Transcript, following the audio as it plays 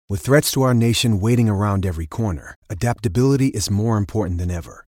With threats to our nation waiting around every corner, adaptability is more important than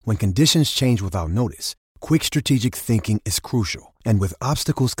ever. When conditions change without notice, quick strategic thinking is crucial. And with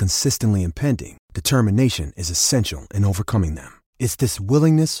obstacles consistently impending, determination is essential in overcoming them. It's this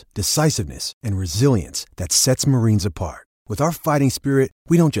willingness, decisiveness, and resilience that sets Marines apart. With our fighting spirit,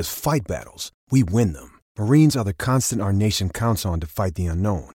 we don't just fight battles, we win them. Marines are the constant our nation counts on to fight the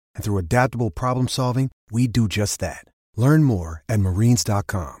unknown. And through adaptable problem solving, we do just that. Learn more at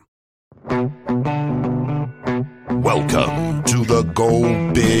marines.com. Welcome to the Go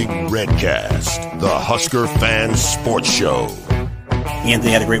Big Redcast, the Husker Fan Sports Show.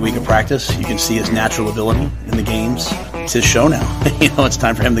 Anthony had a great week of practice. You can see his natural ability in the games. It's his show now. It's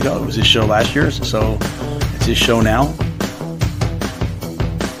time for him to go. It was his show last year, so it's his show now.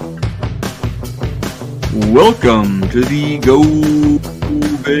 Welcome to the Go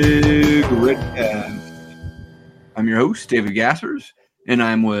Big Redcast. I'm your host, David Gassers, and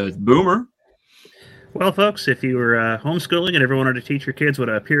I'm with Boomer. Well, folks, if you were homeschooling and ever wanted to teach your kids what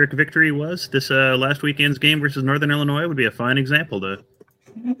a Pyrrhic victory was, this last weekend's game versus Northern Illinois would be a fine example to.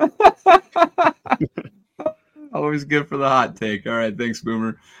 Always good for the hot take. All right, thanks,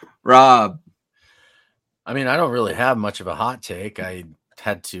 Boomer. Rob. I mean, I don't really have much of a hot take. I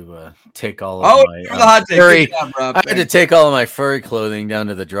had to take all of my the hot take. furry. Job, Rob. I had to take all of my furry clothing down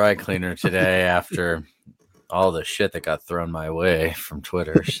to the dry cleaner today after all the shit that got thrown my way from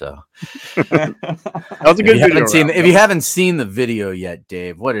Twitter. So That was a good video. If you haven't seen the video yet,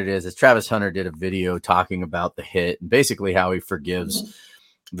 Dave, what it is Travis Hunter did a video talking about the hit and basically how he forgives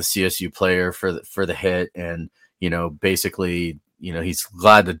the CSU player for the hit, and basically he's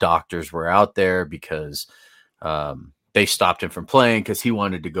glad the doctors were out there because they stopped him from playing because he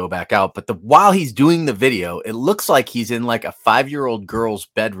wanted to go back out. But while he's doing the video, it looks like he's in like a 5-year-old girl's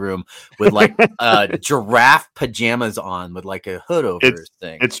bedroom with like giraffe pajamas on with like a hood over his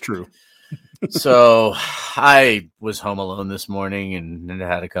thing. It's true. So I was home alone this morning and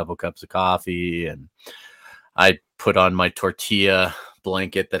had a couple cups of coffee, and I put on my tortilla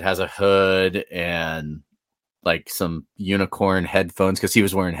blanket that has a hood and like some unicorn headphones because he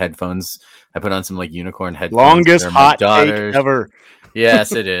was wearing headphones. I put on some like unicorn headphones. Longest hot take ever.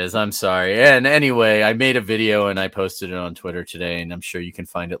 Yes, it is. I'm sorry. And anyway, I made a video and I posted it on Twitter today, and I'm sure you can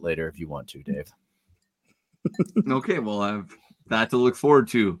find it later if you want to, Dave. Okay, well, I have that to look forward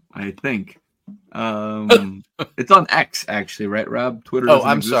to, I think. It's on X, actually, right, Rob? Twitter doesn't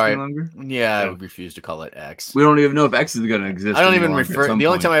I'm exist sorry. any longer? Yeah, I refuse to call it X. We don't even know if X is going to exist. I don't even refer. The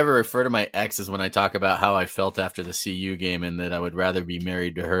only time I ever refer to my ex is when I talk about how I felt after the CU game and that I would rather be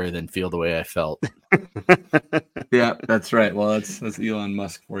married to her than feel the way I felt. Yeah, that's right. Well, that's Elon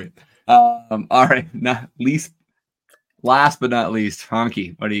Musk for you. All right. Last but not least,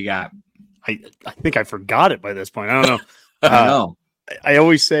 Honky, what do you got? I think I forgot it by this point. I don't know. I know. I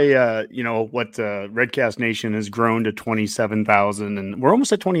always say, what Redcast Nation has grown to 27,000, and we're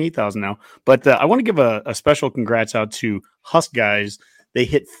almost at 28,000 now. But I want to give a special congrats out to Husk Guys. They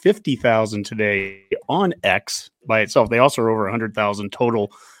hit 50,000 today on X by itself. They also are over 100,000 total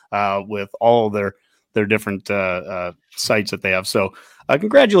with all their different sites that they have. So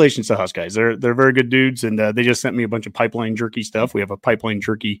congratulations to Husk Guys. They're very good dudes, and they just sent me a bunch of Pipeline Jerky stuff. We have a Pipeline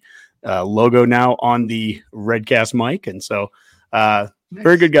Jerky logo now on the Redcast mic, and so nice.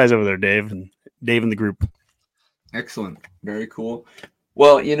 Very good guys over there, Dave and the group. Excellent. Very cool.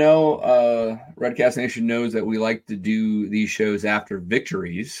 Well, Redcast Nation knows that we like to do these shows after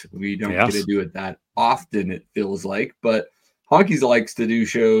victories. We don't get to do it that often, it feels like, but Honkies likes to do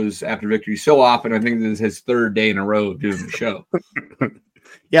shows after victories so often. I think this is his third day in a row of doing the show.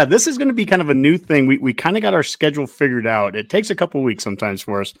 Yeah, this is going to be kind of a new thing. We kind of got our schedule figured out. It takes a couple of weeks sometimes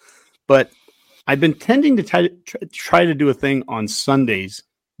for us, but I've been tending to try to do a thing on Sundays,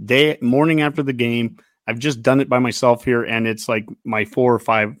 morning after the game. I've just done it by myself here, and it's like my 4 or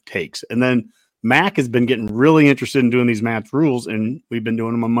 5 takes. And then Mac has been getting really interested in doing these math rules, and we've been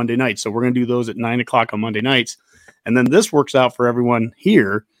doing them on Monday nights. So we're going to do those at 9 o'clock on Monday nights. And then this works out for everyone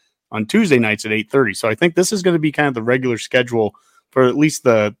here on Tuesday nights at 8:30. So I think this is going to be kind of the regular schedule for at least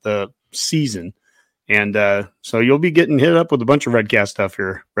the season. And so you'll be getting hit up with a bunch of Redcast stuff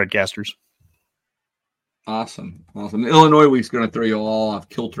here, Redcasters. Awesome. Illinois week's going to throw you all off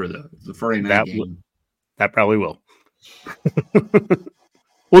kilter, though. It's a Friday night game. That probably will.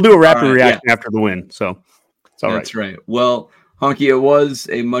 We'll do a rapid reaction after the win, so it's all right. That's right. Well, Honky, it was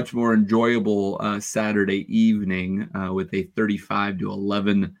a much more enjoyable Saturday evening with a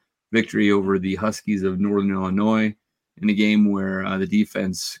 35-11 victory over the Huskies of Northern Illinois in a game where the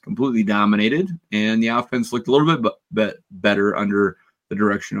defense completely dominated and the offense looked a little bit better under the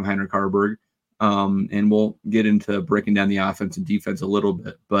direction of Heinrich Haarberg. and we'll get into breaking down the offense and defense a little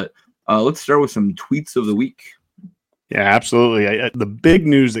bit. But let's start with some tweets of the week. Yeah, absolutely. The big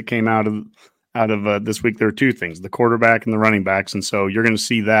news that came out of this week, there are two things: the quarterback and the running backs, and so you're going to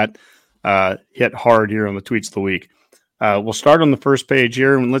see that hit hard here on the tweets of the week. We'll start on the first page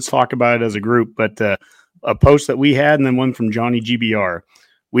here, and let's talk about it as a group. But a post that we had, and then one from Johnny GBR.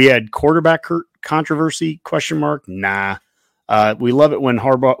 We had quarterback controversy ? Nah. We love it when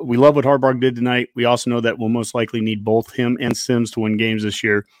Harbaugh. We love what Harbaugh did tonight. We also know that we'll most likely need both him and Sims to win games this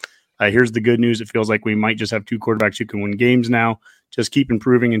year. Here's the good news. It feels like we might just have two quarterbacks who can win games now. Just keep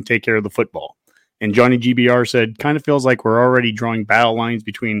improving and take care of the football. And Johnny GBR said, kind of feels like we're already drawing battle lines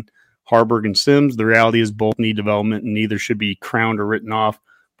between Haarberg and Sims. The reality is both need development and neither should be crowned or written off.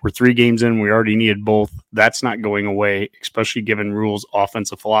 We're 3 games in. We already needed both. That's not going away, especially given Rhule's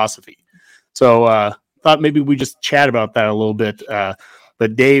offensive philosophy. So thought maybe we just chat about that a little bit.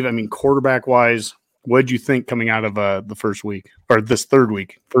 But Dave, I mean, quarterback-wise, what did you think coming out of the first week or this first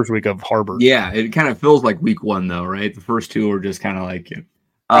week of Haarberg? Yeah, it kind of feels like week 1 though, right? The first 2 were just kind of like,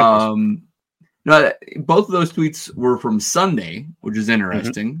 no, both of those tweets were from Sunday, which is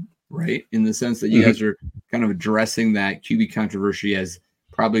interesting, right? In the sense that you guys are kind of addressing that QB controversy as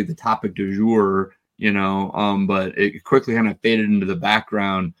probably the topic du jour, but it quickly kind of faded into the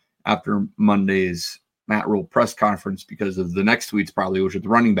background after Monday's Matt Rhule press conference because of the next tweets probably, which is the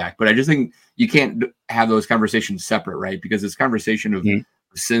running back. But I just think you can't have those conversations separate, right? Because this conversation of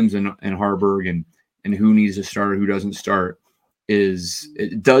Sims and Haarberg and who needs to start or who doesn't start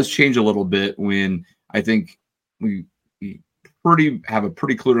it does change a little bit when I think we have a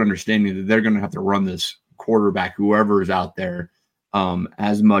pretty clear understanding that they're going to have to run this quarterback, whoever is out there,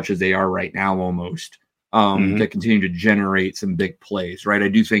 as much as they are right now almost, to continue to generate some big plays, right? I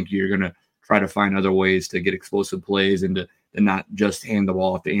do think you're going to try to find other ways to get explosive plays and to not just hand the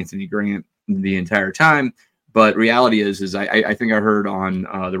ball off to Anthony Grant the entire time. But reality is I think I heard on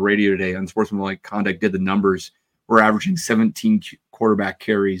the radio today on Sportsmanlike Conduct did the numbers. We're averaging 17 quarterback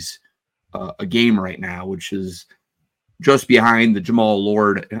carries a game right now, which is just behind the Jamal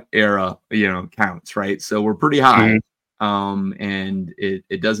Lord era, counts, right? So we're pretty high. And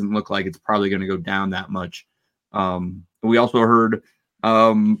it doesn't look like it's probably going to go down that much. We also heard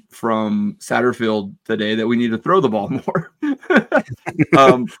from Satterfield today that we need to throw the ball more,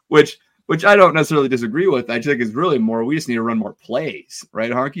 which I don't necessarily disagree with. I think it's really more, we just need to run more plays,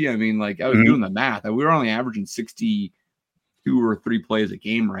 right, Honky? I mean, like I was doing the math. We were only averaging 62 or 3 plays a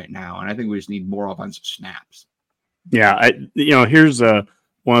game right now, and I think we just need more offensive snaps. Yeah, here's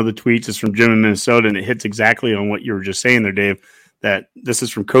one of the tweets is from Jim in Minnesota, and it hits exactly on what you were just saying there, Dave, that this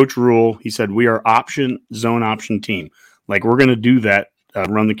is from Coach Rhule. He said, we are zone option team. Like we're going to do that,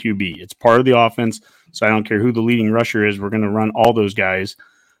 run the QB. It's part of the offense, so I don't care who the leading rusher is. We're going to run all those guys.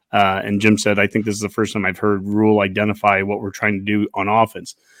 And Jim said, I think this is the first time I've heard Rhule identify what we're trying to do on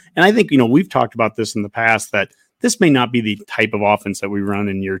offense. And I think, we've talked about this in the past that this may not be the type of offense that we run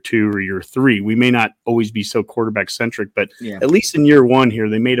in year 2 or year 3. We may not always be so quarterback centric, but at least in year 1 here,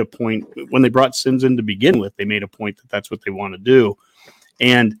 they made a point when they brought Sims in to begin with, they made a point that that's what they want to do.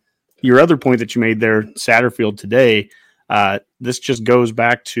 And your other point that you made there, Satterfield today, this just goes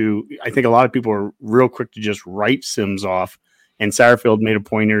back to, I think a lot of people are real quick to just write Sims off. And Satterfield made a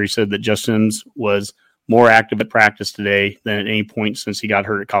point here. He said that Jeff Sims was more active at practice today than at any point since he got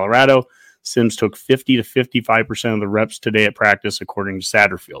hurt at Colorado. Sims took 50 to 55% of the reps today at practice, according to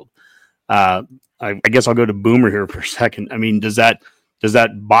Satterfield. I guess I'll go to Boomer here for a second. I mean, does that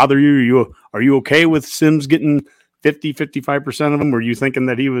bother you? Are you okay with Sims getting 55% of them? Were you thinking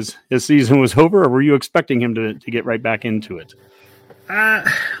that his season was over, or were you expecting him to get right back into it? Well,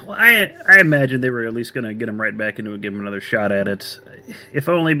 I imagine they were at least going to get him right back into it, give him another shot at it, if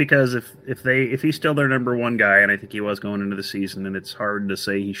only because if he's still their number 1 guy, and I think he was going into the season, and it's hard to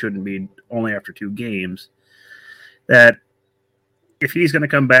say he shouldn't be only after 2 games, that if he's going to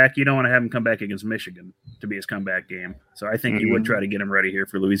come back, you don't want to have him come back against Michigan to be his comeback game. So I think you would try to get him ready here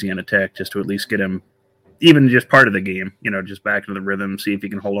for Louisiana Tech, just to at least get him even just part of the game, just back into the rhythm, see if he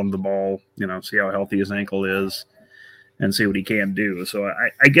can hold on to the ball, see how healthy his ankle is, and see what he can do. So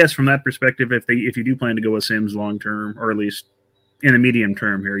I guess from that perspective, if you do plan to go with Sims long term, or at least in the medium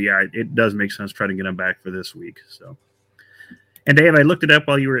term here, it does make sense to try to get him back for this week. So, and Dave, I looked it up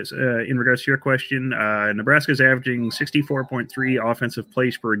while you were in regards to your question. Nebraska's averaging 64.3 offensive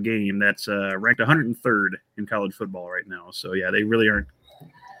plays per game. That's ranked 103rd in college football right now. So they really aren't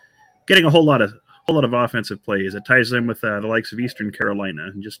getting a whole lot of offensive plays. It ties them with the likes of Eastern Carolina,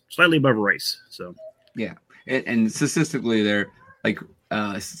 and just slightly above Rice. So yeah. And statistically, they're like to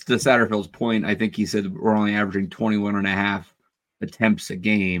Satterfield's point, I think he said we're only averaging 21.5 attempts a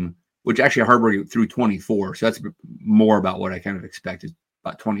game. which actually Harburg threw 24. So that's more about what I kind of expected,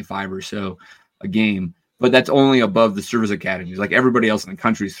 about 25 or so a game. But that's only above the service academies. Like everybody else in the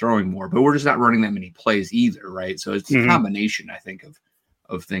country is throwing more, but we're just not running that many plays either, right? So it's a combination, I think,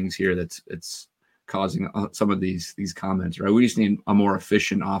 of things here that's causing some of these comments, right? We just need a more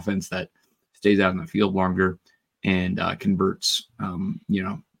efficient offense that stays out in the field longer and converts,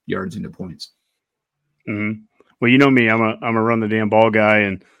 yards into points. Mm-hmm. Well, you know me, I'm a run the damn ball guy,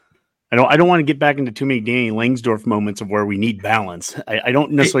 and I don't want to get back into too many Danny Langsdorff moments of where we need balance. I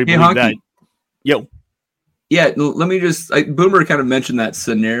don't necessarily believe that. Yo. Yeah, let me just Boomer kind of mentioned that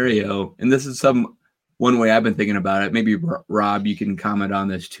scenario, and this is one way I've been thinking about it. Maybe Rob, you can comment on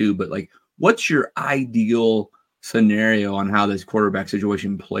this too, but like, what's your ideal scenario on how this quarterback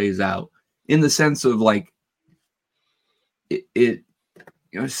situation plays out? In the sense of like,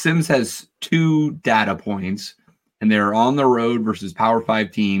 Sims has 2 data points, and they're on the road versus Power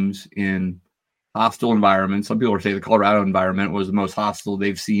 5 teams in hostile environments. Some people say the Colorado environment was the most hostile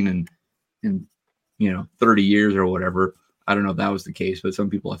they've seen in 30 years or whatever. I don't know if that was the case, but some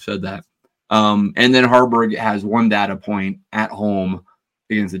people have said that. And then Harburg has 1 data point at home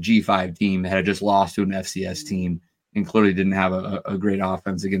against a G5 team that had just lost to an FCS team and clearly didn't have a great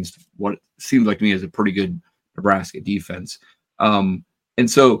offense against what seems like to me is a pretty good Nebraska defense. And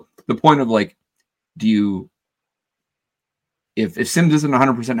so the point of like, if Sims isn't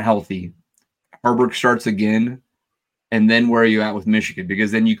 100% healthy, Harburg starts again, and then where are you at with Michigan?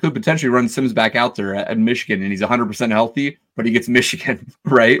 Because then you could potentially run Sims back out there at Michigan, and he's 100% healthy, but he gets Michigan,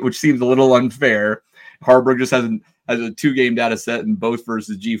 right? Which seems a little unfair. Harburg just has a 2-game data set in both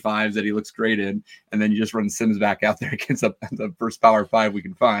versus G5s that he looks great in, and then you just run Sims back out there against the first Power 5 we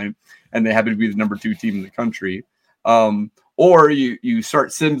can find, and they happen to be the number 2 team in the country. Or you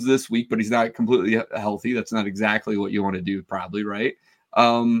start Sims this week, but he's not completely healthy. That's not exactly what you want to do, probably, right?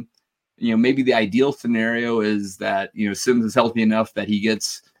 Maybe the ideal scenario is that, Sims is healthy enough that he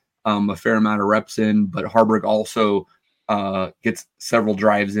gets a fair amount of reps in, but Harburg also gets several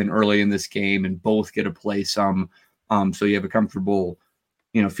drives in early in this game, and both get to play some. So you have a comfortable,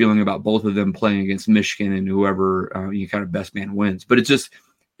 feeling about both of them playing against Michigan, and whoever you kind of best man wins. But it's just,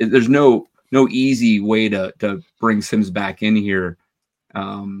 there's no easy way to bring Sims back in here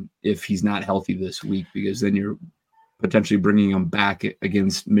if he's not healthy this week, because then you're potentially bringing him back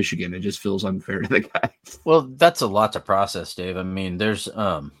against Michigan. It just feels unfair to the guy. Well, that's a lot to process, Dave. I mean, there's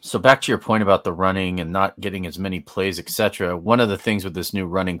so back to your point about the running and not getting as many plays, etc. One of the things with this new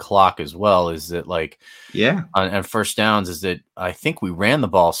running clock as well is that, like, on first downs, is that I think we ran the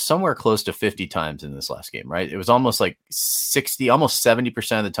ball somewhere close to 50 times in this last game, right? It was almost like 60, almost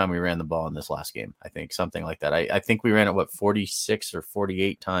 70% of the time we ran the ball in this last game. I think something like that. I think we ran it 46 or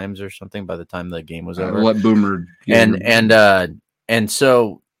 48 times or something by the time the game was over. Let Boomer. And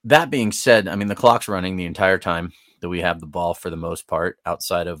so that being said, I mean, the clock's running the entire time that we have the ball for the most part,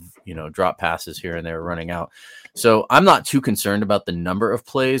 outside of, drop passes here and there running out. So I'm not too concerned about the number of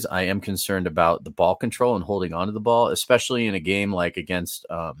plays. I am concerned about the ball control and holding onto the ball, especially in a game like against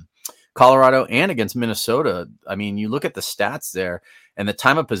Colorado and against Minnesota. I mean, you look at the stats there, and the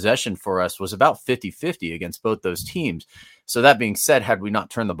time of possession for us was about 50-50 against both those teams. So that being said, had we not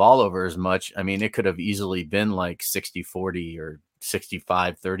turned the ball over as much, I mean, it could have easily been like 60-40 or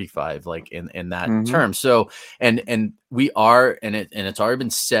 65-35, like in that term. So, and we are, and it's already been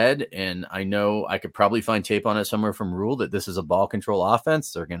said, and I know I could probably find tape on it somewhere from Rule, that this is a ball control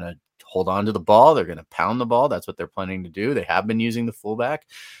offense. They're going to hold on to the ball. They're going to pound the ball. That's what they're planning to do. They have been using the fullback,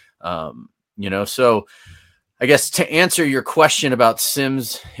 so I guess to answer your question about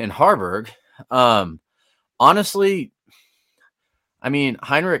Sims and Harburg, honestly, I mean,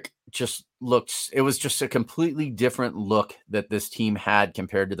 Heinrich it was just a completely different look that this team had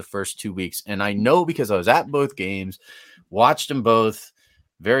compared to the first 2 weeks. And I know because I was at both games, watched them both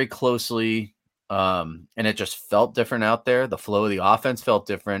very closely. And it just felt different out there. The flow of the offense felt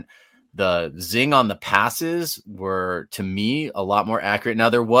different. The zing on the passes were, to me, a lot more accurate. Now,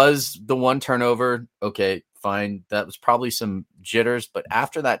 there was the one turnover. Okay, fine. That was probably some jitters. But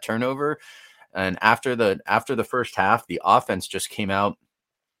after that turnover and after the first half, the offense just came out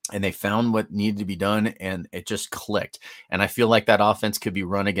and they found what needed to be done, and it just clicked. And I feel like that offense could be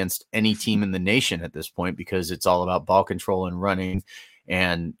run against any team in the nation at this point, because it's all about ball control and running.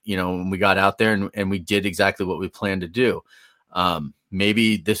 And, when we got out there and we did exactly what we planned to do.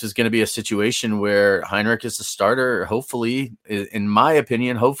 Maybe this is going to be a situation where Heinrich is the starter. Hopefully, in my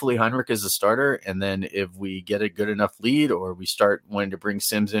opinion, Heinrich is the starter. And then if we get a good enough lead, or we start wanting to bring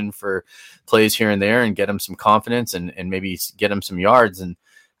Sims in for plays here and there and get him some confidence and maybe get him some yards, and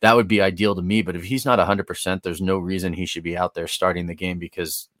that would be ideal to me. But if he's not 100%, there's no reason he should be out there starting the game,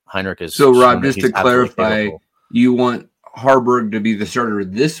 because Heinrich is. So, Rob, just to clarify, you want Haarberg to be the starter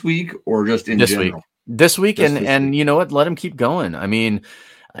this week or just in general? This week, and you know what? Let him keep going. I mean,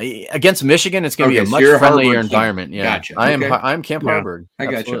 against Michigan, it's going to be a much friendlier environment. Yeah, gotcha. I'm Camp Haarberg. I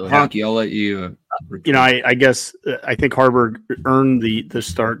got you, Honky. I'll let you. I guess I think Haarberg earned the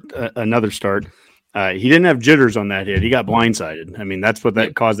start, another start. He didn't have jitters on that hit. He got blindsided. I mean, that's what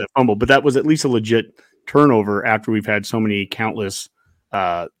that caused that fumble. But that was at least a legit turnover after we've had so many countless.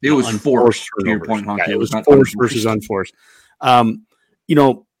 It was forced. To your point, Honky. It was forced versus unforced.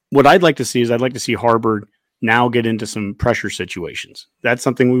 What I'd like to see is Haarberg now get into some pressure situations. That's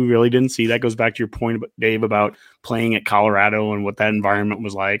something we really didn't see. That goes back to your point, Dave, about playing at Colorado and what that environment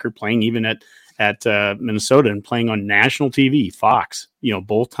was like, or playing even at Minnesota and playing on national TV, Fox,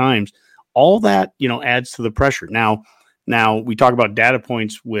 both times. All that, adds to the pressure. Now we talk about data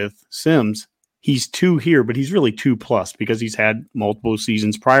points with Sims. He's 2 here, but he's really 2+ because he's had multiple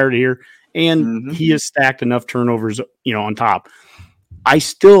seasons prior to here, and he has stacked enough turnovers, on top. I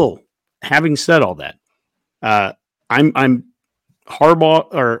still, having said all that, I'm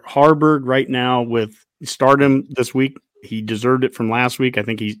Haarberg right now with stardom this week. He deserved it from last week. I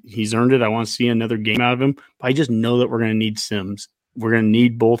think he's earned it. I want to see another game out of him. But I just know that we're going to need Sims. We're going to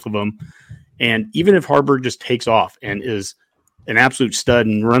need both of them. And even if Haarberg just takes off and is an absolute stud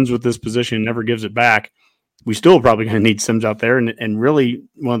and runs with this position and never gives it back, we still probably going to need Sims out there. And really,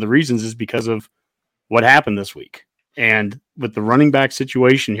 one of the reasons is because of what happened this week. And with the running back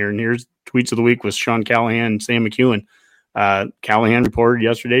situation here, and here's tweets of the week with Sean Callahan and Sam McEwen. Callahan reported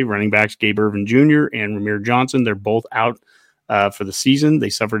yesterday running backs Gabe Ervin Jr. and Ramir Johnson, they're both out for the season. They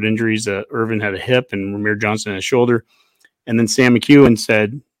suffered injuries. Ervin had a hip and Ramir Johnson had a shoulder. And then Sam McEwen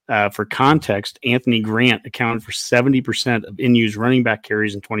said, for context, Anthony Grant accounted for 70% of NU's running back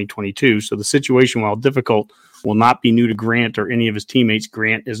carries in 2022. So the situation, while difficult, will not be new to Grant or any of his teammates.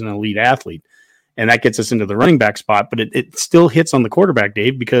 Grant is an elite athlete. And that gets us into the running back spot, but it still hits on the quarterback,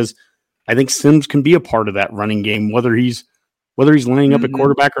 Dave, because I think Sims can be a part of that running game, whether he's lining up at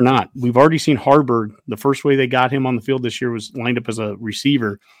quarterback or not. We've already seen Haarberg. The first way they got him on the field this year was lined up as a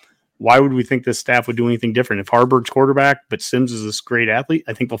receiver. Why would we think this staff would do anything different? If Haarberg's quarterback, but Sims is this great athlete,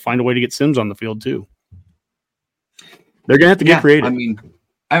 I think they'll find a way to get Sims on the field too. They're going to have to get creative. I mean,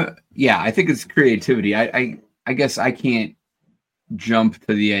 I think it's creativity. I guess I can't jump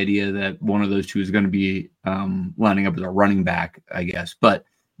to the idea that one of those two is going to be lining up as a running back, I guess. But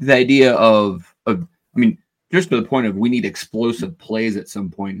the idea of just to the point of we need explosive plays at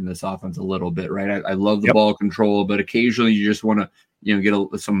some point in this offense a little bit, right? I love the ball control, but occasionally you just want to,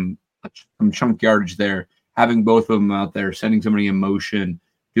 get some chunk yardage there. Having both of them out there, sending somebody in motion,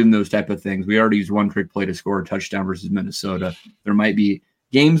 doing those type of things. We already used one trick play to score a touchdown versus Minnesota. There might be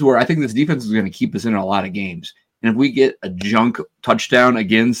games where I think this defense is going to keep us in a lot of games. And if we get a junk touchdown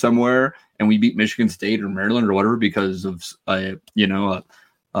again somewhere and we beat Michigan State or Maryland or whatever because of a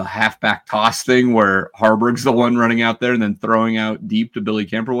halfback toss thing where Haarberg's the one running out there and then throwing out deep to Billy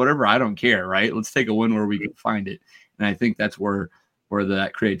Kemp or whatever, I don't care, right? Let's take a win where we can find it. And I think that's where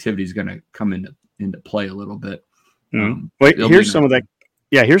that creativity is going to come into play a little bit. Wait, here's some of that.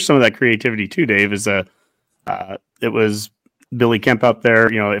 Yeah, here's some of that creativity too, Dave. It was Billy Kemp out there.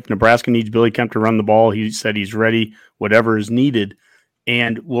 If Nebraska needs Billy Kemp to run the ball, he said he's ready, whatever is needed.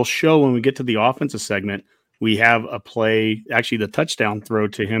 And we'll show when we get to the offensive segment, we have a play, actually the touchdown throw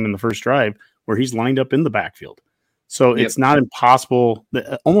to him in the first drive where he's lined up in the backfield. So It's not impossible,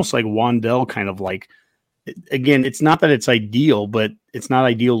 almost like Wandell kind of like, again, it's not that it's ideal, but it's not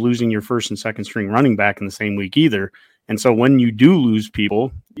ideal losing your first and second string running back in the same week either. And so when you do lose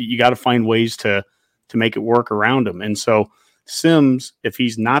people, you got to find ways to make it work around them. And so Sims, if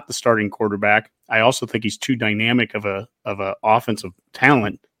he's not the starting quarterback, I also think he's too dynamic of a offensive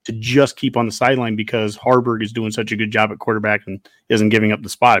talent to just keep on the sideline because Haarberg is doing such a good job at quarterback and isn't giving up the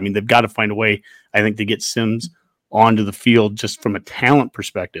spot. I mean, they've got to find a way, I think, to get Sims onto the field just from a talent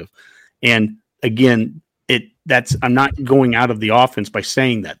perspective. And again, I'm not going out of the offense by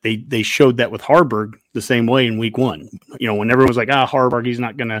saying that. They showed that with Haarberg the same way in week one. When everyone was like, Haarberg, he's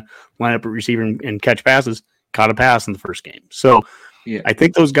not going to line up at receiver and catch passes, caught a pass in the first game. So I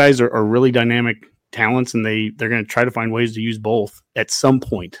think those guys are really dynamic talents, and they're going to try to find ways to use both at some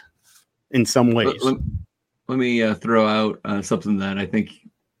point in some ways. Let me throw out something that I think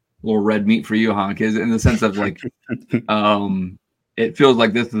a little red meat for you, Honk, is in the sense of like it feels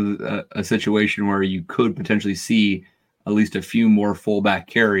like this is a situation where you could potentially see at least a few more fullback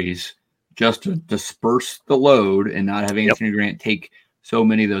carries just to disperse the load and not have Anthony Grant take so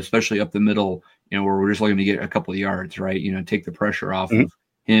many of those, especially up the middle, where we're just looking to get a couple of yards, right? Take the pressure off of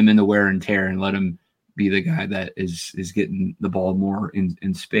him and the wear and tear and let him, be the guy that is getting the ball more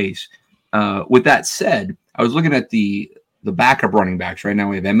in space. With that said, I was looking at the backup running backs right now.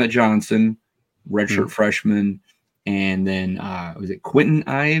 We have Emmett Johnson, redshirt freshman, and then was it Quentin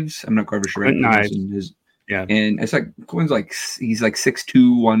Ives? I'm not quite sure. Quentin Ives. Yeah, and it's like Quinn's he's like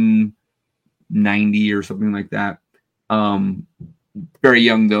 6'2", 190 or something like that. Very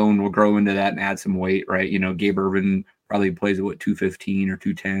young though, and will grow into that and add some weight, right? Gabe Ervin probably plays at 215 or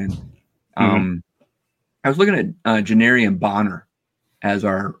 210. I was looking at Janarian Bonner as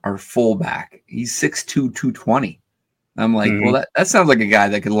our fullback. He's 6'2", 220. I'm like, well, that sounds like a guy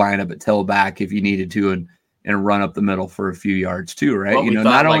that could line up at tailback if you needed to and run up the middle for a few yards too, right?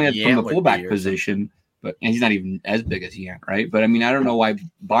 Not only from the fullback position, but he's not even as big as Yant, right? But I mean, I don't know why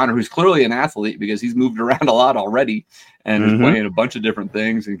Bonner, who's clearly an athlete because he's moved around a lot already and is playing a bunch of different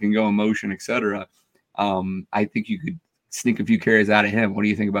things and can go in motion, etc. I think you could sneak a few carries out of him. What do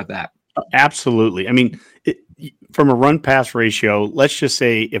you think about that? Absolutely. I mean, from a run pass ratio, let's just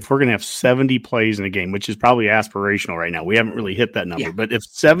say if we're going to have 70 plays in a game, which is probably aspirational right now, we haven't really hit that number, but if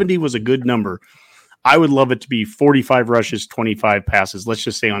 70 was a good number, I would love it to be 45 rushes, 25 passes, let's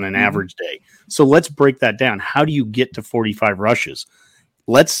just say on an average day. So let's break that down. How do you get to 45 rushes?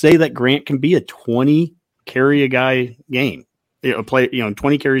 Let's say that Grant can be a 20 carry a guy game,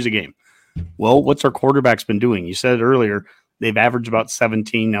 20 carries a game. Well, what's our quarterback's been doing? You said it earlier, they've averaged about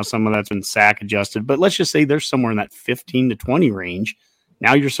 17. Now some of that's been sack adjusted, but let's just say they're somewhere in that 15 to 20 range.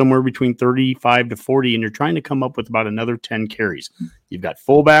 Now you're somewhere between 35 to 40, and you're trying to come up with about another 10 carries. You've got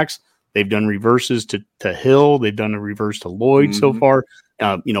fullbacks. They've done reverses to Hill. They've done a reverse to Lloyd so far.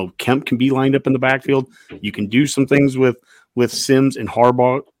 Kemp can be lined up in the backfield. You can do some things with Sims and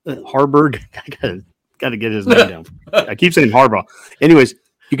Harburg. I gotta get his name down. I keep saying Harbaugh. Anyways,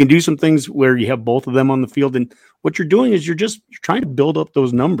 you can do some things where you have both of them on the field, and what you're doing is you're trying to build up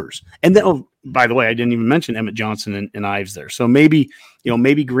those numbers. And then, by the way, I didn't even mention Emmett Johnson and Ives there. So maybe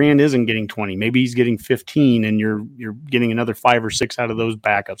Grant isn't getting 20, maybe he's getting 15, and you're getting another 5 or 6 out of those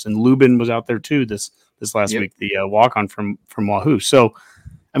backups. And Lubin was out there too this last week, the walk-on from Wahoo. So,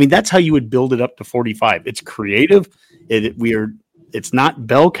 I mean, that's how you would build it up to 45. It's creative. It's not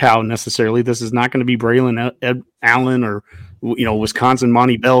bell cow necessarily. This is not going to be Braylon Allen or Wisconsin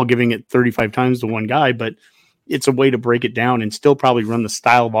Monty Bell giving it 35 times to one guy, but it's a way to break it down and still probably run the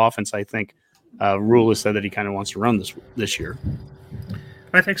style of offense I think Rule has said that he kind of wants to run this year.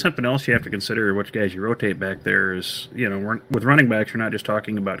 I think something else you have to consider which guys you rotate back there is, with running backs, you're not just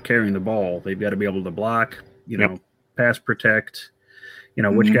talking about carrying the ball. They've got to be able to block, pass protect,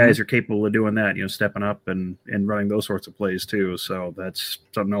 which guys are capable of doing that, stepping up and running those sorts of plays too. So that's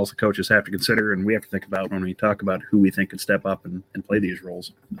something else the coaches have to consider, and we have to think about when we talk about who we think can step up and play these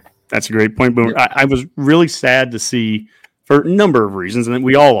roles. That's a great point, Boomer. I was really sad to see, for a number of reasons, and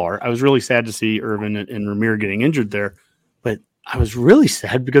we all are, I was really sad to see Irvin and Rahmir getting injured there. But I was really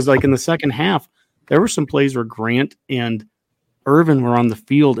sad because, in the second half, there were some plays where Grant and Irvin were on the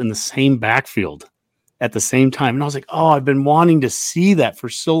field in the same backfield at the same time. And I was like, oh, I've been wanting to see that for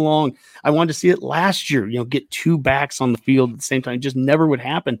so long. I wanted to see it last year, get 2 backs on the field at the same time. It just never would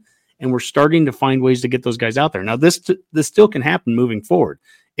happen. And we're starting to find ways to get those guys out there. Now, this still can happen moving forward.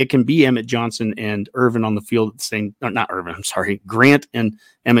 It can be Emmett Johnson and Irvin on the field at the same – not Irvin, I'm sorry, Grant and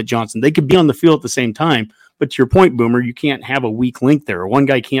Emmett Johnson. They could be on the field at the same time. But to your point, Boomer, you can't have a weak link there. One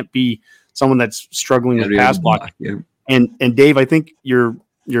guy can't be someone that's struggling with pass block. Yeah. And Dave, I think your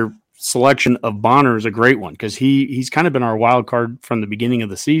selection of Bonner is a great one because he's kind of been our wild card from the beginning of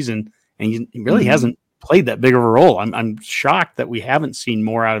the season, and he really hasn't played that big of a role. I'm shocked that we haven't seen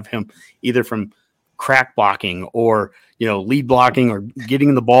more out of him, either from crack blocking or lead blocking or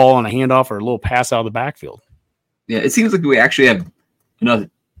getting the ball on a handoff or a little pass out of the backfield. Yeah, it seems like we actually have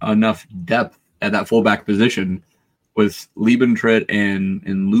enough depth at that fullback position with Liebentritt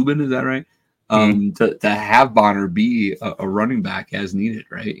and Lubin. Is that right? To have Bonner be a running back as needed,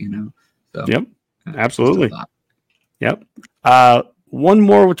 right? So, yep, absolutely. Yep. One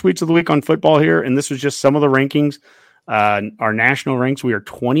more tweets of the week on football here, and this was just some of the rankings. Our national ranks, we are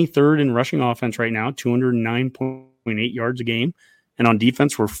 23rd in rushing offense right now, 209.8 yards a game. And on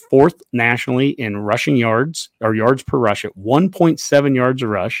defense, we're 4th nationally in rushing yards, or yards per rush at 1.7 yards a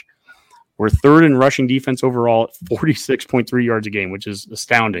rush. We're 3rd in rushing defense overall at 46.3 yards a game, which is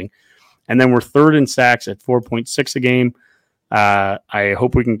astounding. And then we're 3rd in sacks at 4.6 a game. I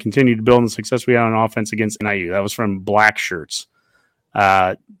hope we can continue to build on the success we had on offense against NIU. That was from Black Shirts.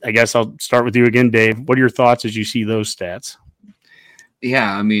 I guess I'll start with you again, Dave. What are your thoughts as you see those stats?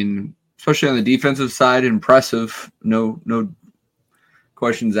 Yeah, I mean, especially on the defensive side, impressive. No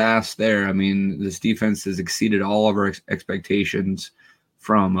questions asked there. I mean, this defense has exceeded all of our expectations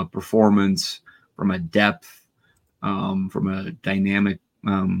from a performance from a depth, from a dynamic,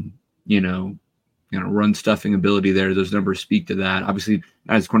 run stuffing ability there. Those numbers speak to that. Obviously,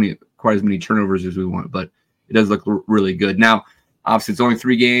 not as quite as many turnovers as we want, but it does look really good. Now, obviously, it's only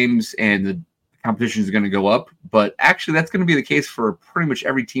 3 games, and the competition is going to go up. But actually, that's going to be the case for pretty much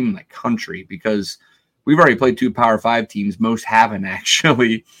every team in the country because we've already played 2 Power 5 teams. Most haven't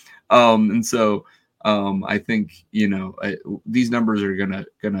actually, and so I think these numbers are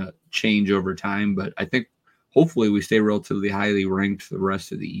gonna change over time. But I think hopefully we stay relatively highly ranked the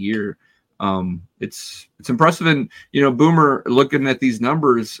rest of the year. It's impressive. And, Boomer, looking at these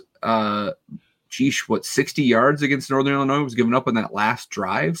numbers, 60 yards against Northern Illinois was given up on that last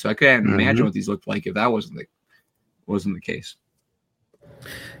drive. So I can't imagine what these looked like if that wasn't the case.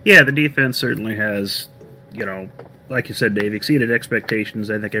 Yeah, the defense certainly has, like you said, Dave, exceeded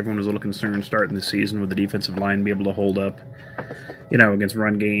expectations. I think everyone was a little concerned starting the season with the defensive line be able to hold up, against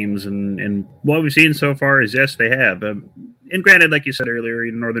run games. And what we've seen so far is, yes, they have. And granted, like you said earlier,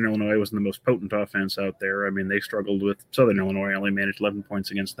 Northern Illinois wasn't the most potent offense out there. I mean, they struggled with Southern Illinois, only managed 11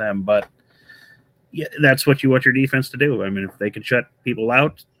 points against them. But yeah, that's what you want your defense to do. I mean, if they can shut people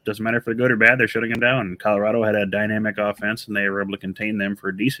out, doesn't matter if they're good or bad, they're shutting them down. Colorado had a dynamic offense, and they were able to contain them for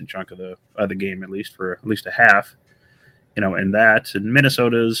a decent chunk of the game, at least a half. And that. And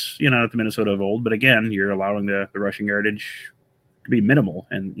Minnesota's, not the Minnesota of old, but again, you're allowing the rushing yardage to be minimal.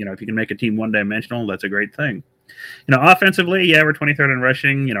 And, if you can make a team one-dimensional, that's a great thing. Offensively, yeah, we're 23rd in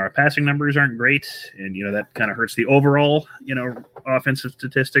rushing. Our passing numbers aren't great, and that kind of hurts the overall, offensive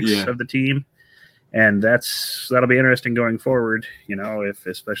statistics of the team. And that'll be interesting going forward.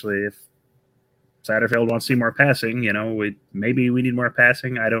 Especially if Satterfield wants to see more passing. Maybe we need more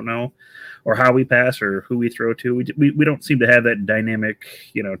passing. I don't know, or how we pass, or who we throw to. We don't seem to have that dynamic,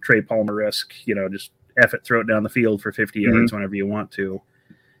 Trey Palmer-esque, just F it, throw it down the field for 50 yards whenever you want to.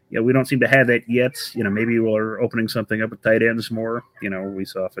 We don't seem to have that yet. Maybe we're opening something up with tight ends more. We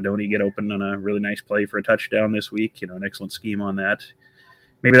saw Fedoni get open on a really nice play for a touchdown this week. An excellent scheme on that.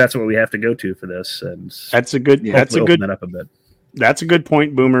 Maybe that's what we have to go to for this. And that's a good open that up a bit. That's a good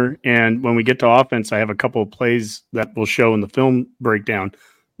point, Boomer. And when we get to offense, I have a couple of plays that we'll show in the film breakdown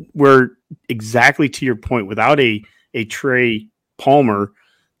where exactly to your point, without a Trey Palmer,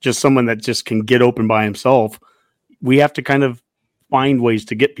 just someone that just can get open by himself, we have to kind of find ways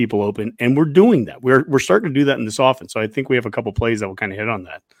to get people open, and we're doing that. We're starting to do that in this offense. So I think we have a couple plays that will kind of hit on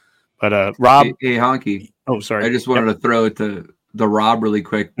that. But Rob, hey Honky. Oh, sorry. I just wanted to throw it to the Rob really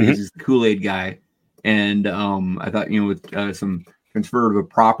quick because he's the Kool-Aid guy, and I thought with some conservative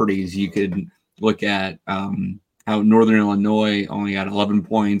properties you could look at how Northern Illinois only got 11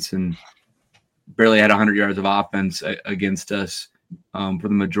 points and barely had 100 yards of offense against us for the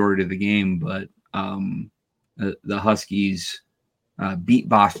majority of the game, but the Huskies beat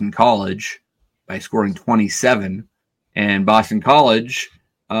Boston College by scoring 27, and Boston College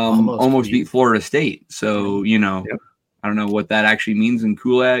almost beat Florida State. So, I don't know what that actually means in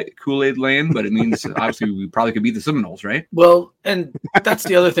Kool-Aid land, but it means obviously we probably could beat the Seminoles, right? Well, and that's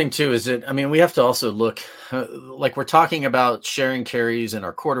the other thing too, is that, we have to also look like we're talking about sharing carries and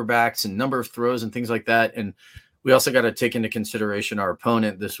our quarterbacks and number of throws and things like that. And we also got to take into consideration our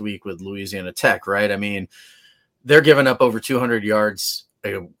opponent this week with Louisiana Tech, right? They're giving up over 200 yards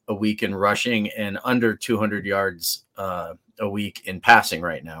a week in rushing and under 200 yards a week in passing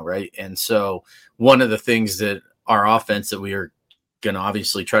right now, right? And so one of the things that our offense that we are going to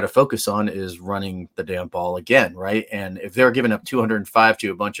obviously try to focus on is running the damn ball again, right? And if they're giving up 205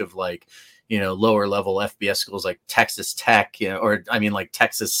 to a bunch of lower level FBS schools like Texas Tech, like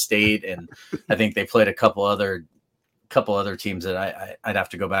Texas State, and I think they played a couple other teams that I'd have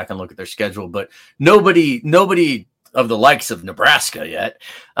to go back and look at their schedule, but nobody of the likes of Nebraska yet.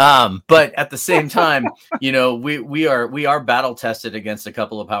 But at the same time, we are battle tested against a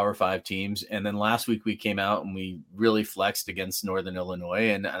couple of Power 5 teams. And then last week we came out and we really flexed against Northern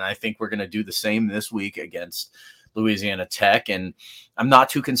Illinois. And I think we're going to do the same this week against Louisiana Tech. And I'm not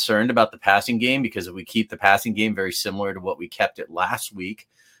too concerned about the passing game, because if we keep the passing game very similar to what we kept it last week,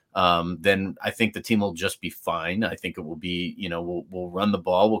 then I think the team will just be fine. I think it will be, we'll run the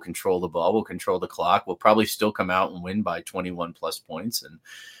ball, we'll control the ball, we'll control the clock. We'll probably still come out and win by 21 plus points. And,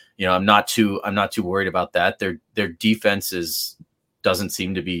 I'm not too worried about that. Their defense doesn't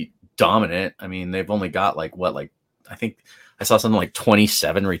seem to be dominant. They've only got I think I saw something like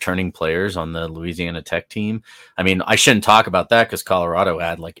 27 returning players on the Louisiana Tech team. I shouldn't talk about that because Colorado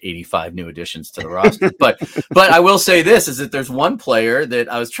had 85 new additions to the roster. But I will say this, is that there's one player that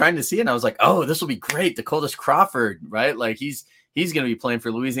I was trying to see and I was like, oh, this will be great. Dakotas Crawford, right? He's going to be playing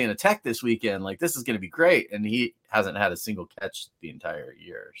for Louisiana Tech this weekend. This is going to be great. And he hasn't had a single catch the entire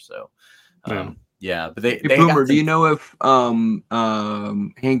year. So Yeah, but hey, Boomer, do you know if Hank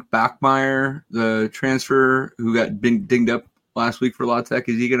Bachmeier, the transfer who got dinged up last week for La Tech,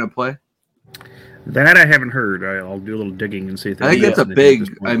 is he going to play? That I haven't heard. I'll do a little digging and see if I think that's a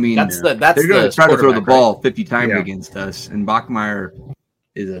big. I mean, that's they're going to try to throw the ball 50 times against us, and Bachmeier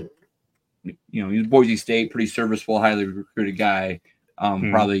is he's Boise State, pretty serviceable, highly recruited guy.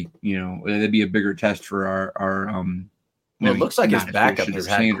 Probably, that'd be a bigger test for our. Well, it looks like his backup has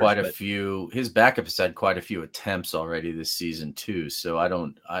had quite a few. His backup has had quite a few attempts already this season too.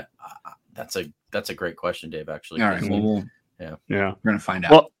 So that's a great question, Dave. Actually, all right. Well, we're gonna find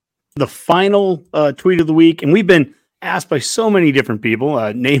out. Well, the final tweet of the week, and we've been asked by so many different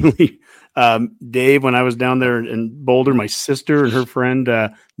people, namely Dave. When I was down there in Boulder, my sister and her friend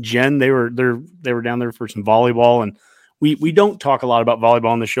Jen, they were down there for some volleyball, and we don't talk a lot about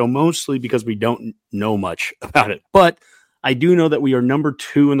volleyball on the show, mostly because we don't know much about it, but I do know that we are number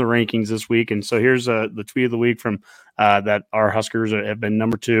 2 in the rankings this week. And so here's the tweet of the week from that our Huskers have been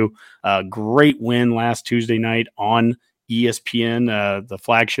number 2. Great win last Tuesday night on ESPN, the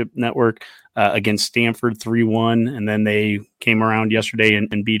flagship network, against Stanford 3-1. And then they came around yesterday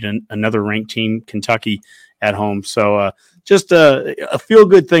and beat another ranked team, Kentucky, at home. So just a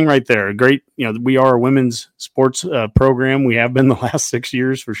feel-good thing right there. Great. We are a women's sports program. We have been the last 6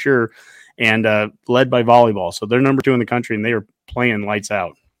 years for sure. And led by volleyball. So they're number 2 in the country, and they are playing lights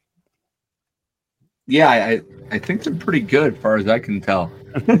out. Yeah, I think they're pretty good as far as I can tell.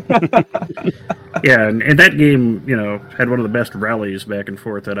 Yeah, and that game, had one of the best rallies back and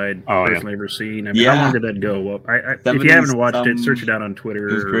forth that I'd personally ever seen. I mean, how long did that go? Well, if you haven't watched it, search it out on Twitter.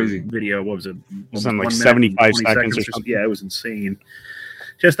 It was crazy. Video, what was it? Something like 75 seconds or something. Yeah, it was insane.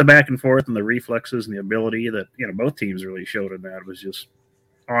 Just the back and forth and the reflexes and the ability that both teams really showed in that was just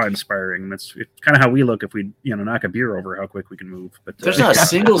awe-inspiring. It's kind of how we look if we knock a beer over, how quick we can move. But there's not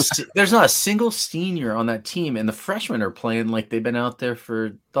a single senior on that team, and the freshmen are playing like they've been out there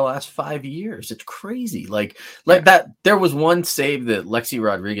for the last 5 years. It's crazy. Like that. There was one save that Lexi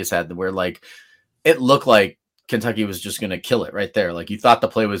Rodriguez had where it looked like Kentucky was just going to kill it right there. Like you thought the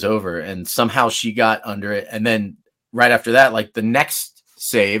play was over, and somehow she got under it, and then right after that, the next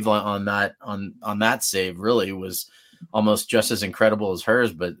save on that save really was almost just as incredible as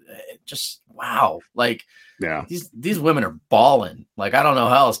hers, but just wow. These women are balling. I don't know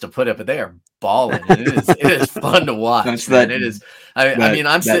how else to put it, but they are balling. It is fun to watch. I'm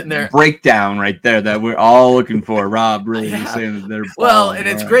sitting there breakdown right there that we're all looking for. Rob really saying that they're balling. And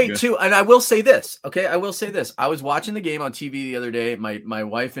it's great too. And I will say this. Okay. I was watching the game on TV the other day. My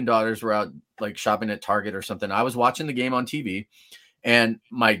wife and daughters were out shopping at Target or something. I was watching the game on TV, and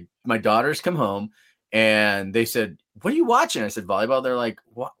my daughters come home and they said, "What are you watching?" I said, "Volleyball." They're like,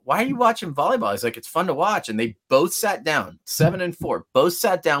 "Why are you watching volleyball?" I was like, "It's fun to watch." And they both sat down, 7 and 4, both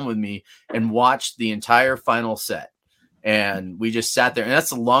sat down with me and watched the entire final set. And we just sat there. And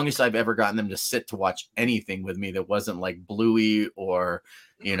that's the longest I've ever gotten them to sit to watch anything with me that wasn't like Bluey or,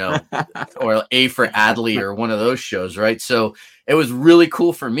 or A for Adley or one of those shows. Right. So it was really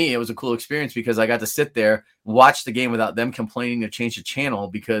cool for me. It was a cool experience because I got to sit there, watch the game without them complaining to change the channel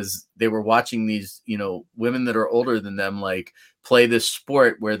because they were watching these, women that are older than them, play this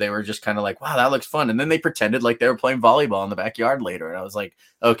sport where they were just kind of like, wow, that looks fun. And then they pretended like they were playing volleyball in the backyard later. And I was like,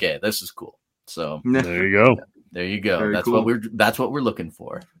 okay, this is cool. So there you go. There you go. Very that's cool. That's what we're looking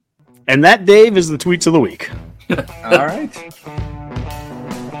for. And that, Dave, is the tweets of the week. All right.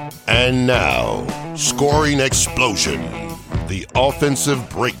 And now, scoring explosion, the offensive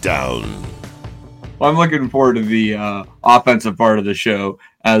breakdown. Well, I'm looking forward to the offensive part of the show,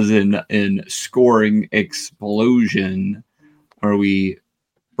 as in scoring explosion, where we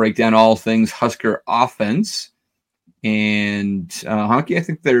break down all things Husker offense. And Honky, I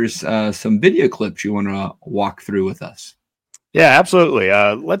think there's some video clips you want to walk through with us. Yeah, absolutely.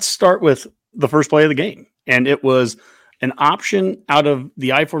 Let's start with the first play of the game. And it was an option out of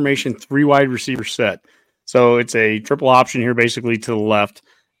the I formation 3 wide receiver set. So it's a triple option here, basically to the left.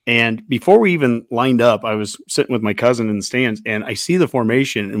 And before we even lined up, I was sitting with my cousin in the stands, and I see the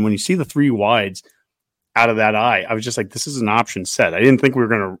formation. And when you see the 3 wides out of that eye, I was just like, this is an option set. I didn't think we were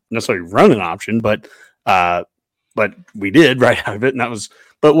going to necessarily run an option, but we did right out of it. And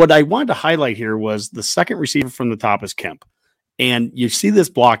but what I wanted to highlight here was the second receiver from the top is Kemp. And you see this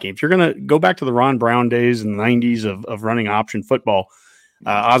blocking. If you're going to go back to the Ron Brown days in the 90s of running option football,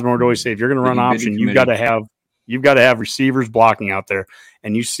 Osborne would always say, if you're going to run option, you've got to have receivers blocking out there.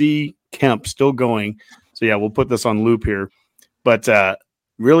 And you see Kemp still going. So yeah, we'll put this on loop here, but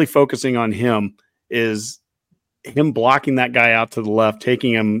really focusing on him is him blocking that guy out to the left,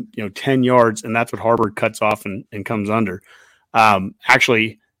 taking him, 10 yards. And that's what Harvard cuts off and comes under.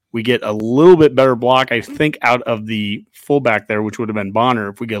 Actually, We get a little bit better block, I think, out of the fullback there, which would have been Bonner.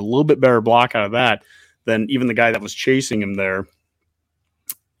 If we get a little bit better block out of that, then even the guy that was chasing him there.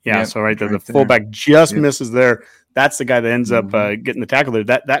 Yeah, yep, so right there, the fullback just misses there. That's the guy that ends up getting the tackle there.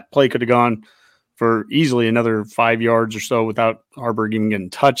 That play could have gone for easily another 5 yards or so without Haarberg even getting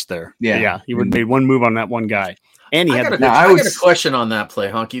touched there. Yeah, he would have made one move on that one guy. And he had. I got a question on that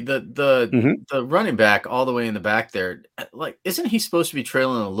play, Honky. The running back all the way in the back there, like, isn't he supposed to be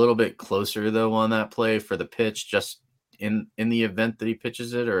trailing a little bit closer though on that play for the pitch, just in the event that he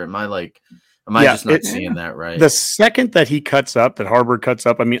pitches it, or am I just not seeing that right? The second that he cuts up, that Haarberg cuts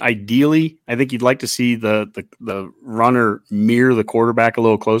up, I mean, ideally, I think you'd like to see the runner mirror the quarterback a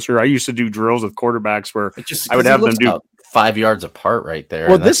little closer. I used to do drills with quarterbacks where I would have them do 5 yards apart right there.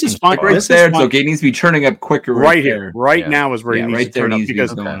 Well, this is fine. Right there, so he needs to be turning up quicker. Right here, now is where he needs to turn up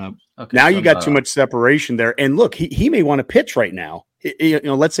because now you got too much separation there. And look, he may want to pitch right now.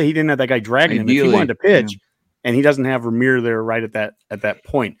 Let's say he didn't have that guy dragging him. If he wanted to pitch, and he doesn't have Rahmir there right at that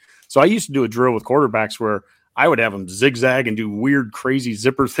point. So I used to do a drill with quarterbacks where I would have them zigzag and do weird, crazy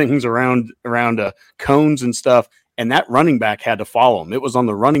zipper things around cones and stuff. And that running back had to follow him. It was on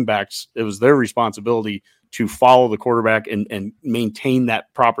the running backs. It was their responsibility to follow the quarterback and maintain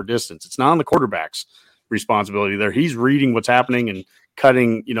that proper distance. It's not on the quarterback's responsibility there. He's reading what's happening and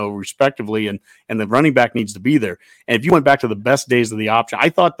cutting, respectively, and the running back needs to be there. And if you went back to the best days of the option, I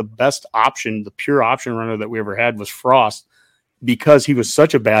thought the best option, the pure option runner that we ever had was Frost, because he was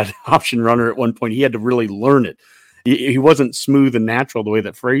such a bad option runner at one point. He had to really learn it. He wasn't smooth and natural the way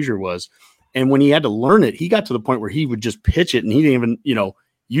that Frazier was. And when he had to learn it, he got to the point where he would just pitch it, and he didn't even,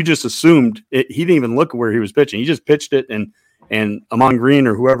 you just assumed it. He didn't even look at where he was pitching. He just pitched it, and Amon Green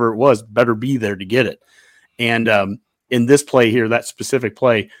or whoever it was better be there to get it. And in this play here, that specific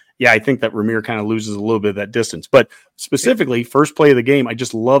play, I think that Rahmir kind of loses a little bit of that distance. But specifically, first play of the game, I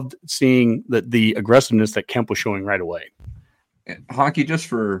just loved seeing the aggressiveness that Kemp was showing right away. Honky, just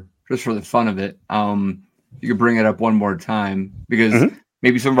for the fun of it, you could bring it up one more time because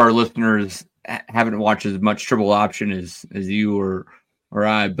maybe some of our listeners haven't watched as much triple option as you or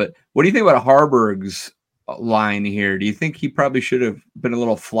I. But what do you think about Haarberg's line here? Do you think he probably should have been a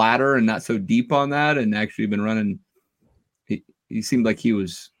little flatter and not so deep on that, and actually been running? He seemed like he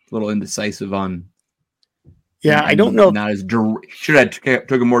was a little indecisive on. Yeah, I don't know. Not as should have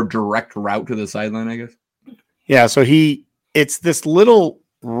took a more direct route to the sideline, I guess. Yeah, so it's this little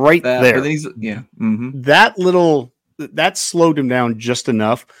right there. That little that slowed him down just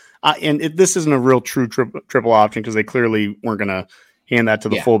enough. And this isn't a real true triple option because they clearly weren't going to hand that to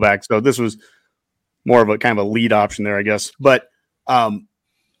the fullback. So this was more of a kind of a lead option there, I guess. But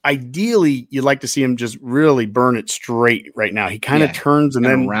ideally, you'd like to see him just really burn it straight right now. He kind of turns and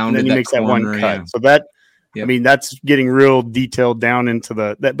then he makes that one cut. Yeah. So that, I mean, that's getting real detailed down into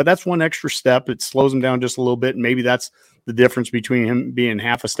but that's one extra step. It slows him down just a little bit. And maybe that's the difference between him being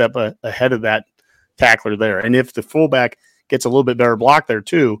half a step ahead of that tackler there. And if the fullback gets a little bit better block there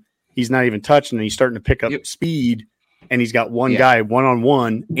too, he's not even touching and he's starting to pick up speed, and he's got one guy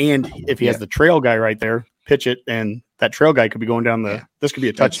one-on-one. And if he has the trail guy right there, pitch it, and that trail guy could be going down this could be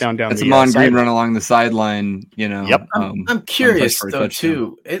a touchdown down the Amon Green run along the sideline, Yep. I'm curious though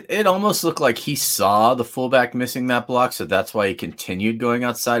too. It almost looked like he saw the fullback missing that block, so that's why he continued going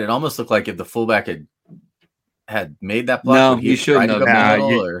outside. It almost looked like if the fullback had made that block, he shouldn't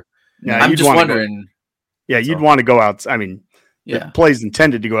have. I'm just wondering. You'd want to go out. I mean, the play's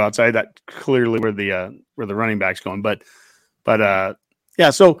intended to go outside. That clearly where the running back's going, but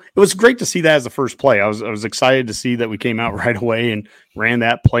so it was great to see that as the first play. I was excited to see that we came out right away and ran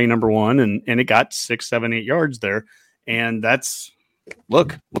that play number one, and it got 6, 7, 8 yards there, and we'll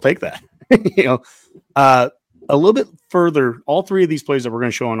take that. A little bit further, all three of these plays that we're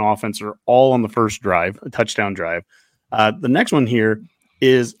going to show on offense are all on the first drive, a touchdown drive. The next one here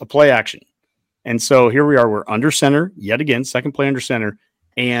is a play action. And so here we are, we're under center, yet again, second play under center,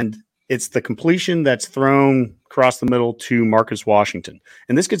 and it's the completion that's thrown across the middle to Marcus Washington.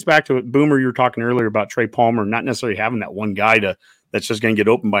 And this gets back to what Boomer, you were talking earlier about Trey Palmer not necessarily having that one guy that's just going to get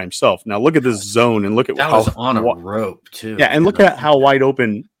open by himself. Now look at this zone and look at that was on a rope too. Yeah, and look at how wide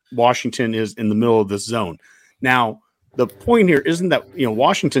open Washington is in the middle of this zone. Now, the point here isn't that,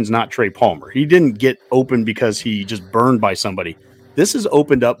 Washington's not Trey Palmer. He didn't get open because he just burned by somebody. This is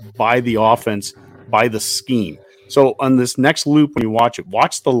opened up by the offense, by the scheme. So on this next loop, when you watch it,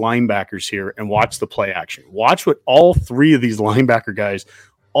 watch the linebackers here and watch the play action. Watch what all three of these linebacker guys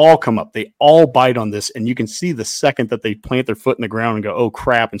all come up. They all bite on this, and you can see the second that they plant their foot in the ground and go, oh,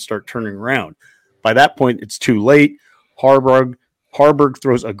 crap, and start turning around. By that point, it's too late. Haarberg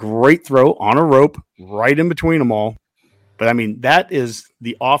throws a great throw on a rope right in between them all. But I mean, that is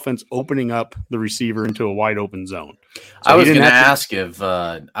the offense opening up the receiver into a wide open zone. So I was going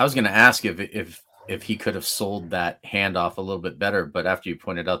to ask if he could have sold that handoff a little bit better, but after you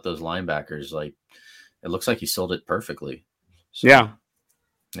pointed out those linebackers, like it looks like he sold it perfectly. So, yeah.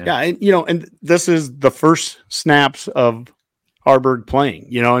 And and this is the first snaps of Haarberg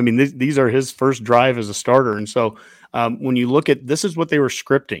playing. I mean, these are his first drive as a starter, and so when you look at this, is what they were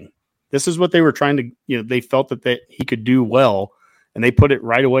scripting. This is what they were trying to. They felt that he could do well, and they put it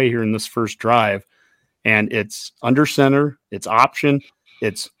right away here in this first drive. And it's under center, it's option,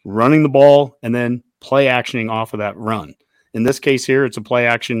 it's running the ball, and then play actioning off of that run. In this case here, it's a play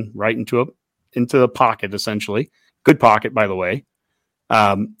action right into the pocket, essentially. Good pocket, by the way.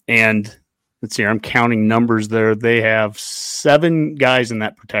 And let's see here, I'm counting numbers there. They have 7 guys in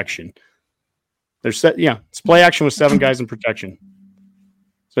that protection. It's play action with 7 guys in protection.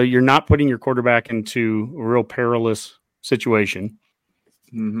 So you're not putting your quarterback into a real perilous situation.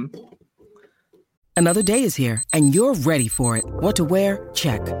 Mm-hmm. Another day is here, and you're ready for it. What to wear?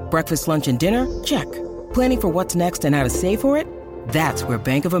 Check. Breakfast, lunch, and dinner? Check. Planning for what's next and how to save for it? That's where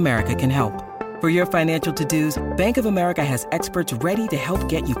Bank of America can help. For your financial to-dos, Bank of America has experts ready to help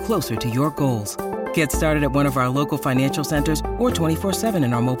get you closer to your goals. Get started at one of our local financial centers or 24/7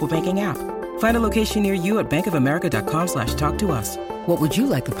 in our mobile banking app. Find a location near you at bankofamerica.com/talktous. What would you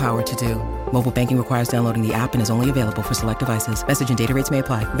like the power to do? Mobile banking requires downloading the app and is only available for select devices. Message and data rates may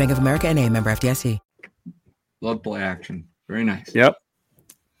apply. Bank of America NA, member FDIC. Love play action. Very nice. Yep.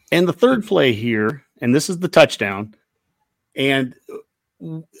 And the third play here, and this is the touchdown. And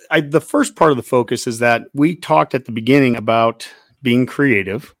the first part of the focus is that we talked at the beginning about being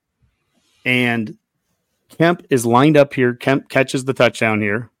creative. And Kemp is lined up here. Kemp catches the touchdown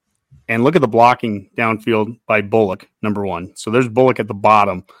here. And look at the blocking downfield by Bullock, number 1. So there's Bullock at the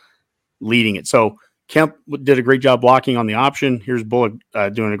bottom leading it. So Kemp did a great job blocking on the option. Here's Bullock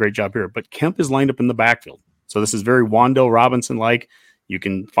doing a great job here. But Kemp is lined up in the backfield. So this is very Wan'Dale Robinson-like. You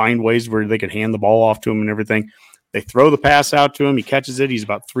can find ways where they could hand the ball off to him and everything. They throw the pass out to him. He catches it. He's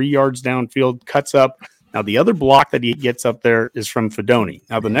about 3 yards downfield, cuts up. Now, the other block that he gets up there is from Fidone.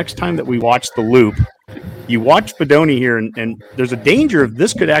 Now, the next time that we watch the loop, you watch Fidone here, and there's a danger of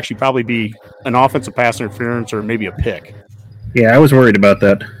this could actually probably be an offensive pass interference or maybe a pick. Yeah, I was worried about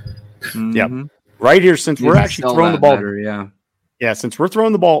that. Mm-hmm. Yeah. Right here, since we're actually throwing the ball. Better, yeah, since we're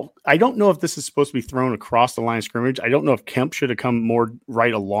throwing the ball, I don't know if this is supposed to be thrown across the line of scrimmage. I don't know if Kemp should have come more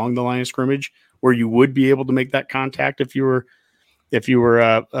right along the line of scrimmage where you would be able to make that contact if you were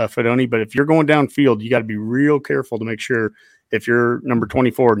Fidone. But if you're going downfield, you got to be real careful to make sure if you're number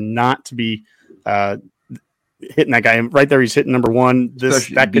 24 not to be hitting that guy. And right there, he's hitting number 1.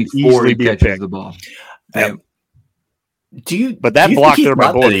 That could easily be a pick. The ball. But that block there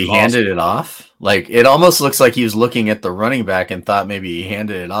by Bullock, he handed it off. Like it almost looks like he was looking at the running back and thought maybe he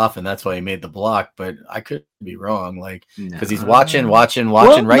handed it off, and that's why he made the block. But I could be wrong, like because he's watching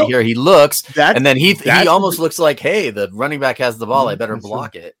here. He looks, and then he almost looks like, hey, the running back has the ball. I better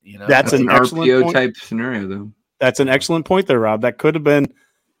block it. That's an excellent RPO type scenario, though. That's an excellent point there, Rob. That could have been,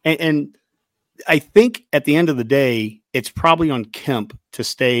 and I think at the end of the day, it's probably on Kemp to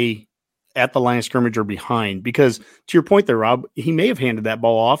stay at the line of scrimmage or behind, because to your point there, Rob, he may have handed that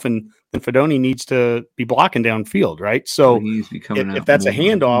ball off and Fidone needs to be blocking downfield, right? So if that's a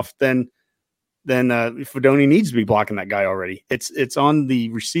handoff, then Fidone needs to be blocking that guy already. It's on the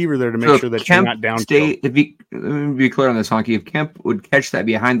receiver there to make sure that you're not downfield. Let me be clear on this, Honky. If Kemp would catch that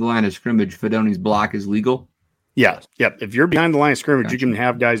behind the line of scrimmage, Fidone's block is legal? Yeah. Yep. If you're behind the line of scrimmage, you can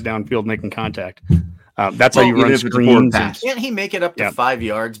have guys downfield making contact. That's how you run screens. Can't he make it up to 5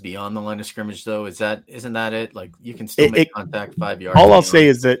 yards beyond the line of scrimmage, though? Isn't that it? Like you can still make contact 5 yards. All I'll say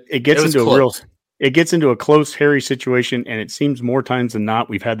is that it gets into a close, hairy situation, and it seems more times than not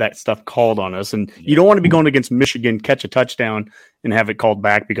we've had that stuff called on us. And you don't want to be going against Michigan, catch a touchdown, and have it called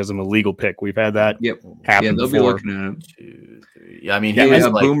back because of a legal pick. We've had that happen. Yeah, they'll before. be looking at him. Yeah, I mean, he was a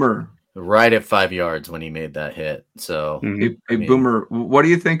boomer. Right at 5 yards when he made that hit. So, Boomer, what do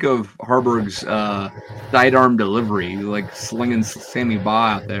you think of Haarberg's sidearm delivery? Like slinging Sammy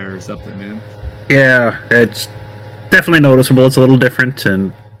Baugh out there or something, man? Yeah, it's definitely noticeable. It's a little different,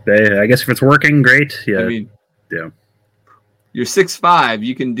 and I guess if it's working, great. Yeah, I mean, you're 6'5",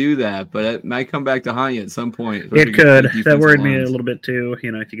 you can do that, but it might come back to haunt you at some point. It could. That worried me a little bit too.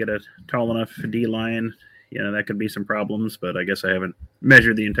 If you get a tall enough D line, that could be some problems. But I guess I haven't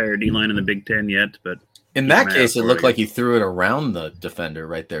measured the entire D-line in the Big Ten yet. But in that case, it looked like he threw it around the defender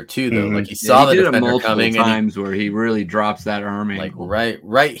right there too, though. Like he saw the defender coming. Times where he really drops that arm angle. Like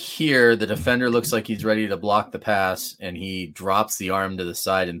right here, the defender looks like he's ready to block the pass, and he drops the arm to the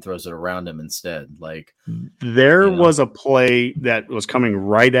side and throws it around him instead. Like there was a play that was coming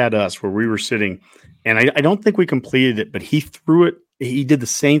right at us where we were sitting, and I don't think we completed it, but he threw it. He did the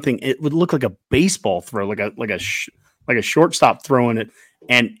same thing. It would look like a baseball throw, like a shortstop throwing it,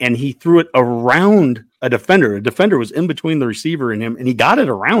 and he threw it around a defender. A defender was in between the receiver and him, and he got it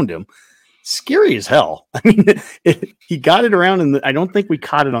around him. Scary as hell. I mean, he got it around, and I don't think we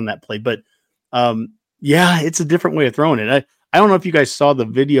caught it on that play. But it's a different way of throwing it. I don't know if you guys saw the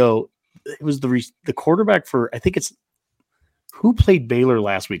video. It was the quarterback for, I think it's who played Baylor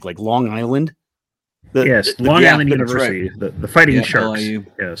last week, like Long Island. Long Island University, right. the Fighting Sharks.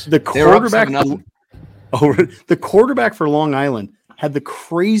 Yes, the quarterback. The quarterback for Long Island had the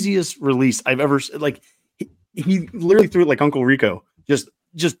craziest release I've ever. Like he literally threw it like Uncle Rico, just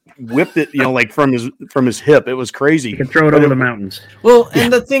whipped it, like from his hip. It was crazy. You can throw it over the mountains. Well,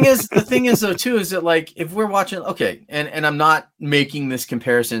 and the thing is though too is that like if we're watching, and I'm not making this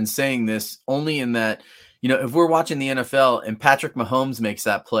comparison, saying this only in that. If we're watching the NFL and Patrick Mahomes makes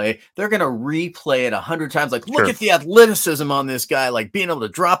that play, they're going to replay it 100 times. Like, look at the athleticism on this guy, like being able to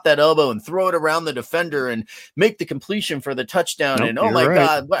drop that elbow and throw it around the defender and make the completion for the touchdown. Nope, and oh my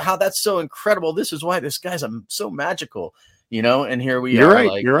God, how that's so incredible. This is why this guy's so magical, and here we are.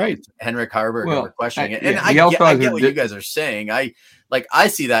 Right, you're right. Henrik Harburg, we're questioning it. And I get what you guys are saying. I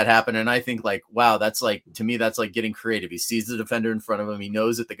see that happen, and I think like, wow, that's like, to me, that's like getting creative. He sees the defender in front of him. He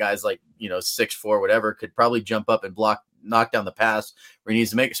knows that the guy's like, 6'4", whatever, could probably jump up and knock down the pass where he needs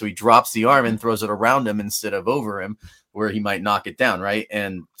to make it. So he drops the arm and throws it around him instead of over him where he might knock it down. Right.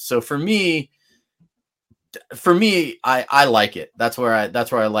 And so for me, I like it. That's where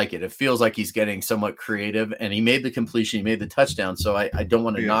I like it. It feels like he's getting somewhat creative, and he made the completion, he made the touchdown. So I don't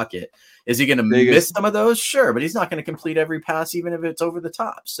want to knock it. Is he going to miss some of those? Sure, but he's not going to complete every pass, even if it's over the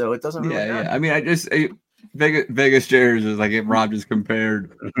top. So it doesn't really matter. I mean, Vegas shares is like if Rob just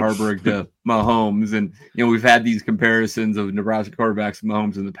compared Harburg to Mahomes, and we've had these comparisons of Nebraska quarterbacks and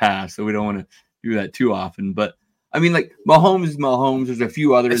Mahomes in the past, so we don't want to do that too often. But I mean, like Mahomes. There's a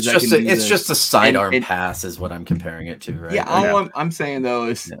few others. It's just a sidearm pass, is what I'm comparing it to, right? Yeah, all I'm saying though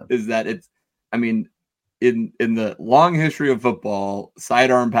is that it's. I mean, in the long history of football,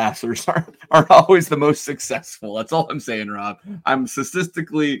 sidearm passers aren't always the most successful. That's all I'm saying, Rob. I'm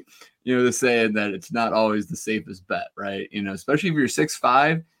statistically, saying that it's not always the safest bet, right? Especially if you're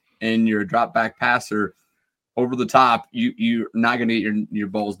 6'5" and you're a drop back passer. Over the top, you're not going to get your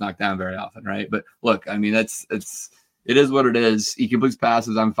balls knocked down very often, right? But look, I mean, it is what it is. He completes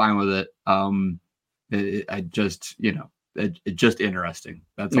passes. I'm fine with it. It's just interesting.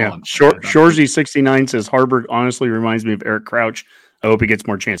 That's all. Shorzy 69 says Harburg honestly reminds me of Eric Crouch. I hope he gets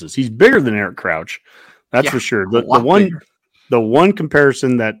more chances. He's bigger than Eric Crouch, that's for sure. The one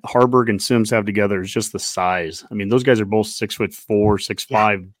comparison that Harburg and Sims have together is just the size. I mean, those guys are both 6'4",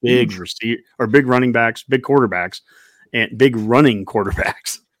 6'5", big receiver or big running backs, big quarterbacks, and big running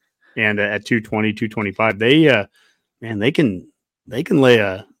quarterbacks. And at 220, 225, they can lay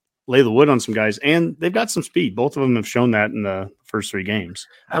the wood on some guys, and they've got some speed. Both of them have shown that in the first 3 games.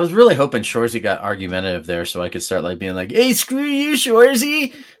 I was really hoping Shorzy got argumentative there so I could start like being like, "Hey, screw you,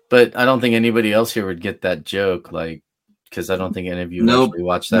 Shorzy!" But I don't think anybody else here would get that joke, like. Because I don't think any of you actually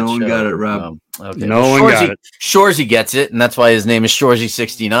watched that show. No one got it, Rob. Okay. No one got it. Shorzy gets it, and that's why his name is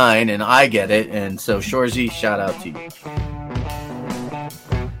Shorzy69, and I get it. And so, Shorzy, shout out to you.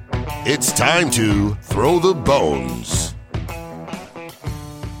 It's time to throw the bones.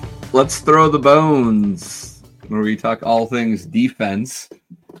 Let's throw the bones, where we talk all things defense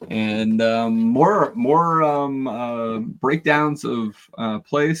and more breakdowns of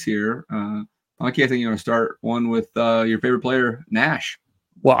plays here. Mikey, I think you want to start one with your favorite player, Nash.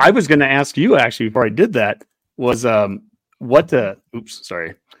 Well, I was going to ask you actually before I did that was oops,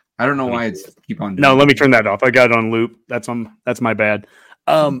 sorry. I don't know why it's keep on doing No, let me turn that off. I got it on loop. That's my bad.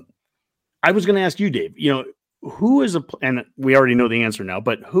 I was going to ask you, Dave, who is and we already know the answer now,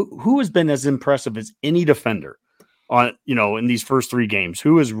 but who has been as impressive as any defender on, in these first 3 games?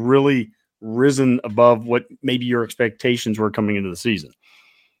 Who has really risen above what maybe your expectations were coming into the season?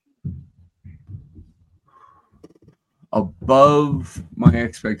 Above my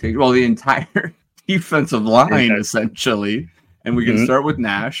expectation. Well, the entire defensive line, essentially. And we can start with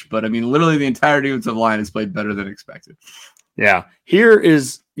Nash, but I mean, literally the entire defensive line has played better than expected. Yeah. Here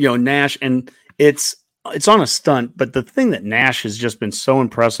is, Nash, and it's it's on a stunt. But the thing that Nash has just been so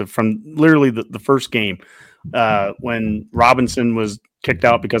impressive from literally the first game when Robinson was kicked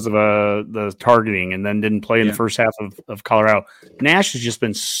out because of the targeting and then didn't play in the first half of Colorado. Nash has just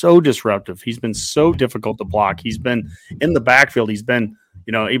been so disruptive. He's been so difficult to block. He's been in the backfield. He's been,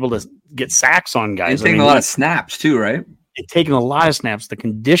 able to get sacks on guys. He's taking a lot of snaps too, right? Taking a lot of snaps, the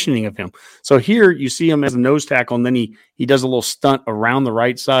conditioning of him. So here you see him as a nose tackle, and then he does a little stunt around the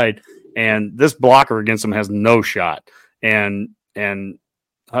right side, and this blocker against him has no shot. And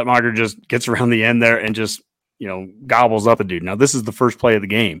Hutmacher just gets around the end there and just, gobbles up a dude. Now, this is the first play of the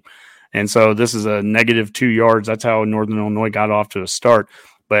game. And so this is a negative 2 yards. That's how Northern Illinois got off to a start.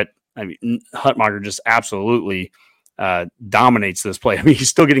 But, Hutmacher just absolutely dominates this play. He's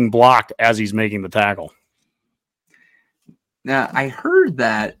still getting blocked as he's making the tackle. Now, I heard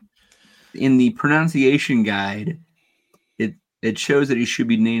that in the pronunciation guide, it shows that he should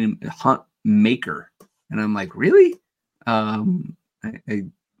be named Hunt Maker. And I'm like, really?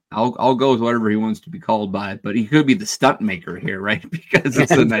 I'll go with whatever he wants to be called by, but he could be the stunt maker here, right? Because it's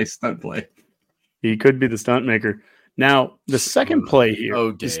a nice stunt play. He could be the stunt maker. Now, the second play here.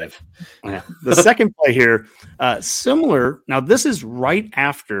 Oh, Dave. The second play here, similar. Now, this is right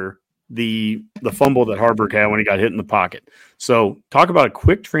after the fumble that Harburg had when he got hit in the pocket. So talk about a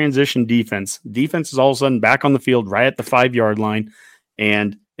quick transition defense. Defense is all of a sudden back on the field right at the 5-yard line.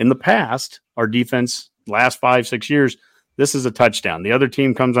 And in the past, our defense, last 5-6 years, this is a touchdown. The other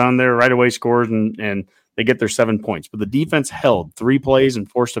team comes on there right away, scores, and they get their 7 points. But the defense held 3 plays and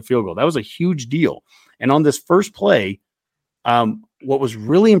forced a field goal. That was a huge deal. And on this first play, what was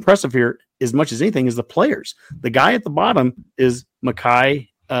really impressive here, as much as anything, is the players. The guy at the bottom is Makai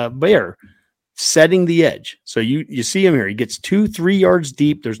Bear setting the edge. So you see him here. He gets 2-3 yards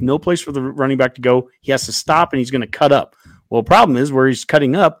deep. There's no place for the running back to go. He has to stop, and he's going to cut up. Well, the problem is where he's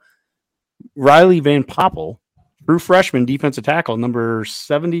cutting up, Riley Van Poppel, true freshman defensive tackle, number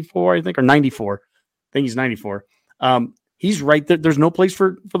 74, I think, or 94. I think he's 94. He's right there. There's no place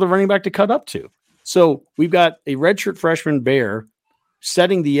for the running back to cut up to. So we've got a redshirt freshman Bear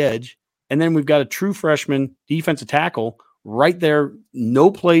setting the edge, and then we've got a true freshman defensive tackle right there, no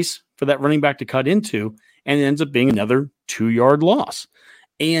place for that running back to cut into, and it ends up being another 2-yard loss.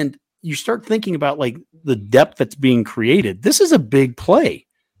 And you start thinking about like the depth that's being created. This is a big play.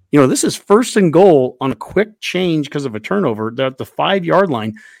 This is 1st and goal on a quick change because of a turnover. At the 5-yard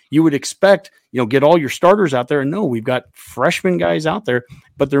line, you would expect, get all your starters out there. And no, we've got freshman guys out there,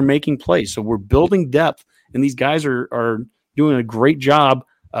 but they're making plays. So we're building depth, and these guys are doing a great job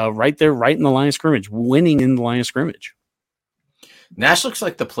right there, right in the line of scrimmage, winning in the line of scrimmage. Nash looks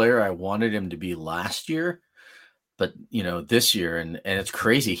like the player I wanted him to be last year, but this year, and it's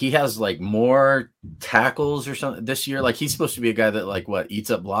crazy. He has like more tackles or something this year. Like he's supposed to be a guy that eats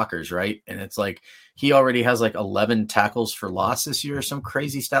up blockers, right? And it's like he already has like 11 tackles for loss this year, or some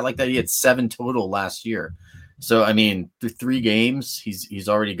crazy stat like that. He had 7 total last year. So through 3 games, he's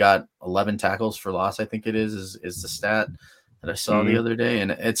already got 11 tackles for loss. I think it is the stat that I saw the other day,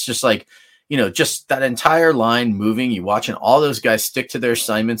 and it's just like. Just that entire line moving, you watching all those guys stick to their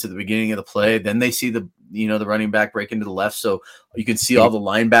assignments at the beginning of the play. Then they see the running back break into the left. So you can see all the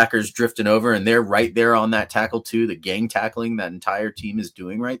linebackers drifting over, and they're right there on that tackle too. The gang tackling that entire team is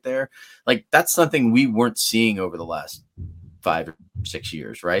doing right there. Like that's something we weren't seeing over the last 5 or 6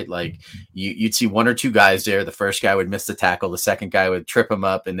 years, right? Like you'd see 1 or 2 guys there. The first guy would miss the tackle. The second guy would trip him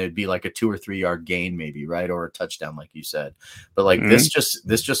up, and there'd be like a 2 or 3 yard gain maybe, right? Or a touchdown, like you said. But like this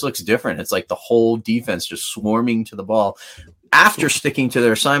just looks different. It's like the whole defense just swarming to the ball after sticking to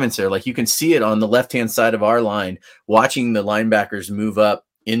their assignments there. Like you can see it on the left-hand side of our line, watching the linebackers move up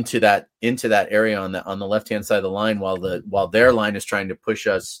into that area on the left-hand side of the line while their line is trying to push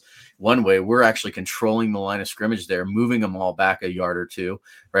us one way. We're actually controlling the line of scrimmage there, moving them all back 1 yard or 2,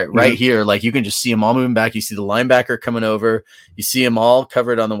 right here. Like you can just see them all moving back. You see the linebacker coming over, you see them all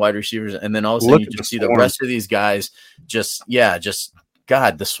covered on the wide receivers. And then all of a sudden you just see the rest of these guys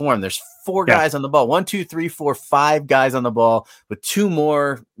God, the swarm. There's 4 guys on the ball. 1, 2, 3, 4, 5 guys on the ball with 2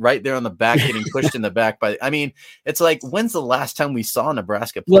 more right there on the back getting pushed in the back by. It's like, when's the last time we saw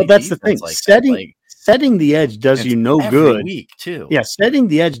Nebraska play? Well, that's the thing. Like setting the edge does you no good. Week too. Yeah, setting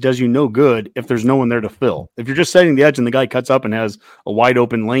the edge does you no good if there's no one there to fill. If you're just setting the edge and the guy cuts up and has a wide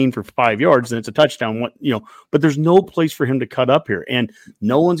open lane for 5 yards, then it's a touchdown. But there's no place for him to cut up here, and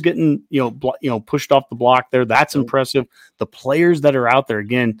no one's getting pushed off the block there. That's impressive. The players that are out there,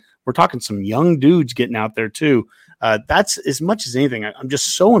 again, we're talking some young dudes getting out there too. That's as much as anything. I'm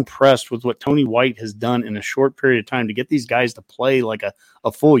just so impressed with what Tony White has done in a short period of time to get these guys to play like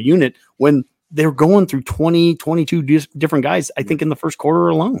a full unit when they're going through 20, 22 different guys, I think, in the first quarter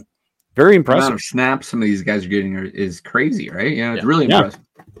alone. Very The impressive. amount of snaps some of these guys are getting is crazy, right? Yeah, it's really impressive.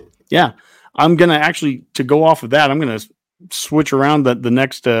 Yeah. I'm going to actually, to go off of that, I'm going to switch around the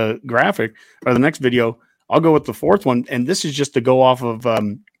next graphic or the next video. I'll go with the fourth one. And this is just to go off of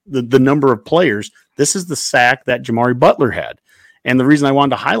the number of players. This is the sack that Jamari Butler had. And the reason I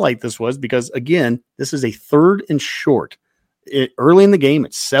wanted to highlight this was because, again, this is a 3rd and short. Early in the game,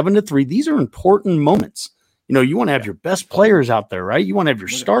 it's 7-3. These are important moments. You know, you want to have your best players out there, right? You want to have your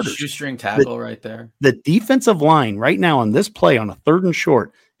starters. Shoestring tackle right there. The defensive line right now on this play on a 3rd and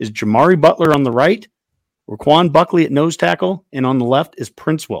short is Jamari Butler on the right, Raquan Buckley at nose tackle, and on the left is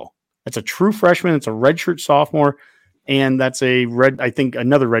Princewell. That's a true freshman. It's a redshirt sophomore, and that's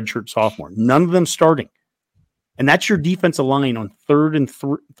another redshirt sophomore. None of them starting. And that's your defensive line on 3rd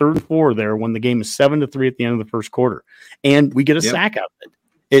and 4 there when the game is 7-3 at the end of the first quarter. And we get a sack out of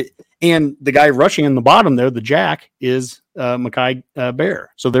it. And the guy rushing in the bottom there, the jack, is Mekhi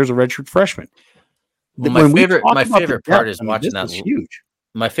Bear. So there's a redshirt freshman. Well, my favorite part is watching that. Huge.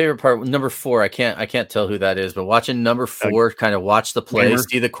 My favorite part, number 4, I can't tell who that is, but watching number 4 kind of watch the play,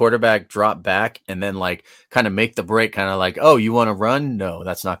 see the quarterback drop back, and then like kind of make the break, kind of like, oh, you want to run? No,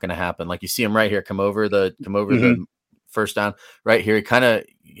 that's not going to happen. Like you see him right here, come over the first down right here.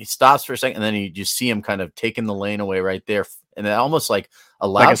 He stops for a second, and then you just see him kind of taking the lane away right there, and it almost like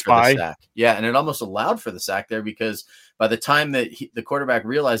allowed for the sack. Yeah, and it almost allowed for the sack there because by the time that the quarterback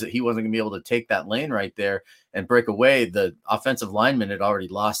realized that he wasn't going to be able to take that lane right there and break away, the offensive lineman had already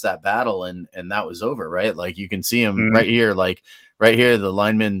lost that battle, and that was over, right? Like you can see him right here, the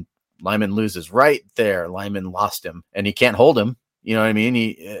lineman loses right there. Lineman lost him, and he can't hold him. You know what I mean?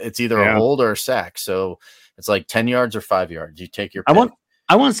 It's either a hold or a sack. So it's like 10 yards or 5 yards. You take your pick.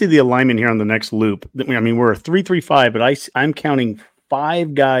 I want to see the alignment here on the next loop. I mean, we're a 3-3-5, but I'm counting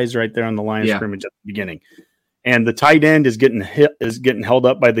 5 guys right there on the line of scrimmage at the beginning. And the tight end is getting held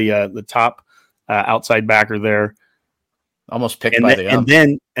up by the top outside backer there, almost picked by the and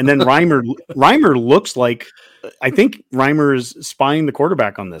then Reimer looks like, I think Reimer is spying the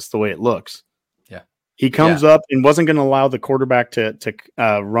quarterback on this, the way it looks. Yeah, he comes up and wasn't going to allow the quarterback to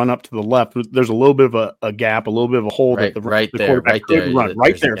run up to the left. There's a little bit of a gap, a little bit of a hole that the quarterback could run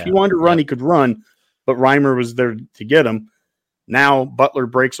right there. If he wanted to run, he could run, but Reimer was there to get him. Now Butler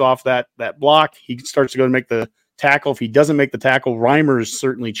breaks off that block. He starts to go to make the tackle. If he doesn't make the tackle, Reimer is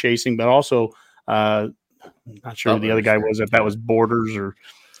certainly chasing, but also I'm not sure who the other guy was, if that was Borders or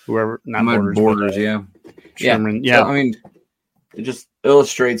whoever. Not Borders, Sherman. Yeah. So, I mean, it just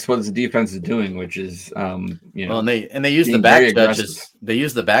illustrates what the defense is doing, which is Well, and they use the back judges. They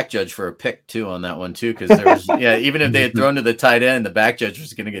use the back judge for a pick too on that one too, because there was even if they had thrown to the tight end, the back judge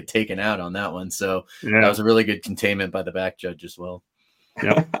was going to get taken out on that one. So that was a really good containment by the back judge as well.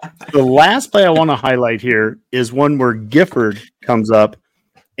 Yeah. The last play I want to highlight here is one where Gifford comes up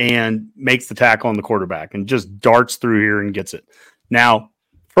and makes the tackle on the quarterback and just darts through here and gets it. Now,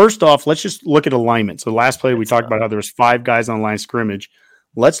 first off, let's just look at alignment. So last play we talked about how there was 5 guys on line of scrimmage.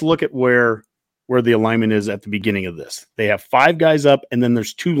 Let's look at where the alignment is at the beginning of this. They have 5 guys up, and then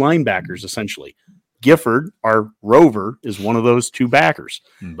there's 2 linebackers essentially. Gifford, our rover, is one of those 2 backers.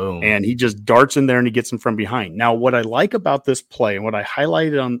 Boom. And he just darts in there and he gets him from behind. Now, what I like about this play and what I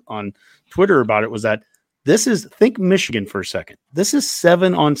highlighted on Twitter about it was that think Michigan for a second. This is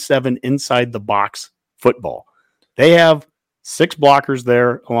 7-on-7 inside the box football. They have 6 blockers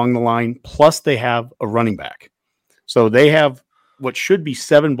there along the line, plus they have a running back. So they have what should be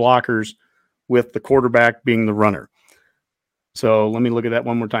 7 blockers with the quarterback being the runner. So let me look at that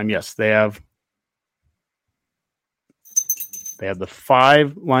one more time. Yes, they have the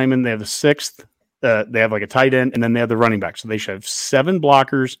 5 linemen. They have the 6th. They have like a tight end, and then they have the running back. So they should have 7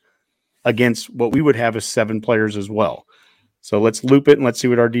 blockers against what we would have as 7 players as well. So let's loop it and let's see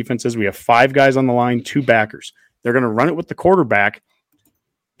what our defense is. We have 5 guys on the line, 2 backers. They're going to run it with the quarterback.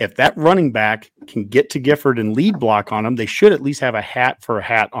 If that running back can get to Gifford and lead block on him, they should at least have a hat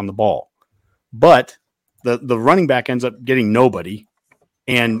on the ball. But the running back ends up getting nobody,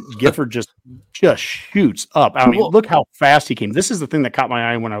 and Gifford just shoots up. I mean, look how fast he came. This is the thing that caught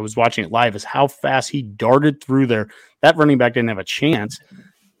my eye when I was watching it live, is how fast he darted through there. That running back didn't have a chance,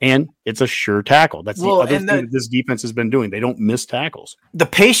 and it's a sure tackle. That's the other thing that this defense has been doing. They don't miss tackles. The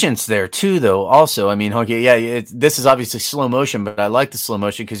patience there, too, though, also. I mean, okay, this is obviously slow motion, but I like the slow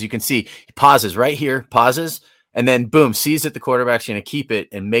motion because you can see he pauses right here, and then, boom, sees that the quarterback's going to keep it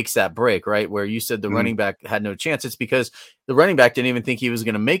and makes that break, right? Where you said the running back had no chance. It's because the running back didn't even think he was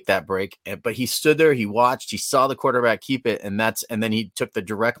going to make that break, but he stood there, he watched, he saw the quarterback keep it, and then he took the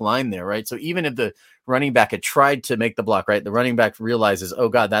direct line there, right? So even if the running back had tried to make the block, right, the running back realizes, oh,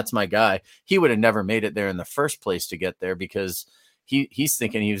 God, that's my guy. He would have never made it there in the first place to get there because he's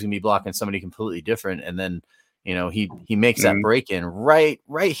thinking he was going to be blocking somebody completely different. And then, you know, he makes that break in right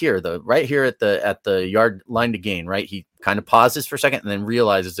here at the yard line to gain, right? He kind of pauses for a second and then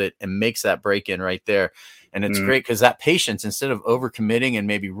realizes it and makes that break in right there. And it's great because that patience, instead of overcommitting and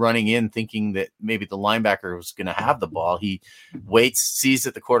maybe running in thinking that maybe the linebacker was going to have the ball, he waits, sees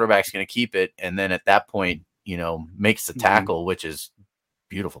that the quarterback's going to keep it, and then at that point, you know, makes the tackle, which is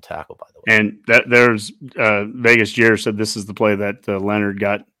beautiful tackle, by the way. And there's Vegas Jair said this is the play that Leonard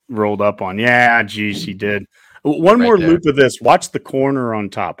got rolled up on. Yeah, geez, he did. One more loop of this. Watch the corner on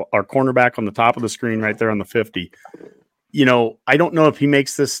top, our cornerback on the top of the screen right there on the 50. You know, I don't know if he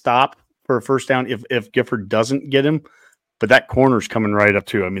makes this stop for a first down if Gifford doesn't get him, but that corner's coming right up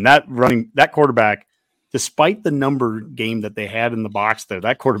too. I mean, that quarterback, despite the number game that they had in the box there,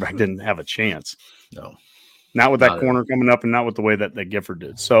 that quarterback didn't have a chance. No. Not with that corner coming up and not with the way that Gifford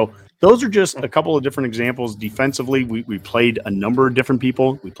did. So those are just a couple of different examples. Defensively, we played a number of different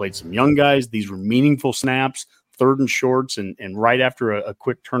people. We played some young guys. These were meaningful snaps, 3rd and shorts, and right after a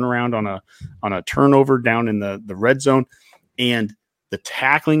quick turnaround on a turnover down in the red zone. And the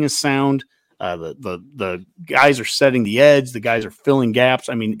tackling is sound. The guys are setting the edge. The guys are filling gaps.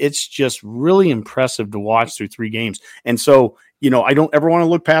 I mean, it's just really impressive to watch through 3 games. And so, you know, I don't ever want to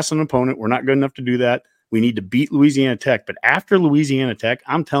look past an opponent. We're not good enough to do that. We need to beat Louisiana Tech. But after Louisiana Tech,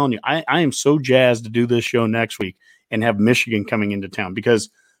 I'm telling you, I am so jazzed to do this show next week and have Michigan coming into town because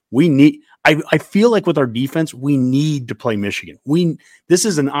we need – I feel like with our defense, we need to play Michigan. This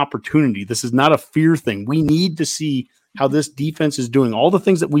is an opportunity. This is not a fear thing. We need to see how this defense is doing. All the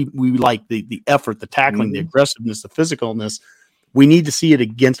things that we like, the effort, the tackling, the aggressiveness, the physicalness, we need to see it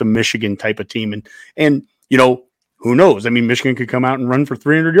against a Michigan type of team. And you know, who knows? I mean, Michigan could come out and run for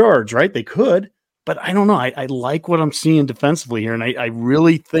 300 yards, right? They could. But I don't know. I like what I'm seeing defensively here, and I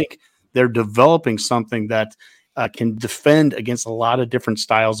really think they're developing something that can defend against a lot of different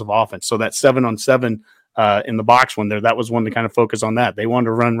styles of offense. So that 7-on-7 in the box one there, that was one to kind of focus on that. They wanted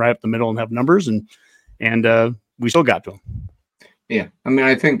to run right up the middle and have numbers, and we still got to them. Yeah, I mean,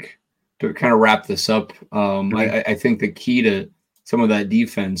 I think to kind of wrap this up, I think the key to some of that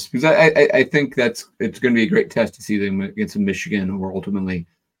defense, because I think it's going to be a great test to see them against Michigan, or ultimately.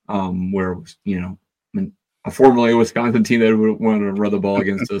 Where, you know, formerly a Wisconsin team that would want to run the ball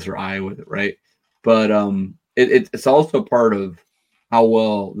against us, or Iowa, right? But it's also part of how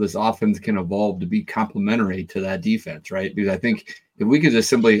well this offense can evolve to be complementary to that defense, right? Because I think if we could just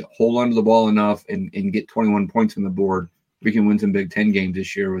simply hold on to the ball enough and get 21 points on the board, we can win some Big Ten games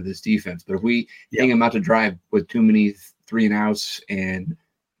this year with this defense. But if we hang them out to dry with too many 3-and-outs and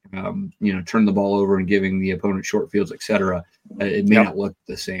you know, turn the ball over and giving the opponent short fields, et cetera, it may not look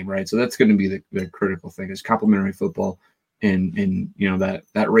the same, right? So that's going to be the critical thing is complementary football, and you know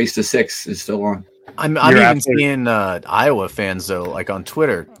that race to 6 is still on. I'm even seeing Iowa fans though, like on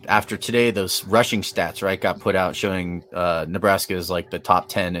Twitter after today, those rushing stats, right, got put out showing Nebraska is like the top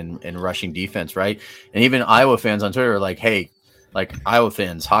 10 in rushing defense, right? And even Iowa fans on Twitter are like, hey, like Iowa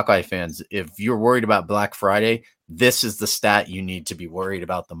fans, Hawkeye fans, if you're worried about Black Friday, this is the stat you need to be worried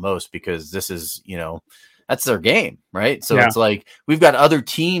about the most, because this is, you know, that's their game, right? So it's like we've got other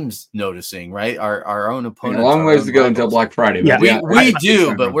teams noticing, right? Our own opponents. A long ways to go until Black Friday. We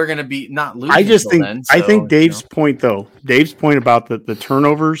do, but we're going to be not losing. I just think I think Dave's point about the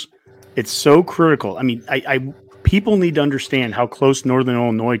turnovers, it's so critical. I mean, I people need to understand how close Northern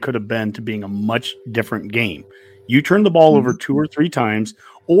Illinois could have been to being a much different game. You turn the ball over 2 or 3 times.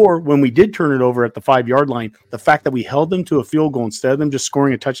 Or when we did turn it over at the 5-yard line, the fact that we held them to a field goal instead of them just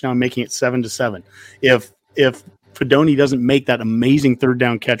scoring a touchdown, making it 7-7. If Fedoni doesn't make that amazing 3rd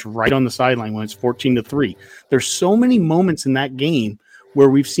down catch right on the sideline when it's 14-3, there's so many moments in that game where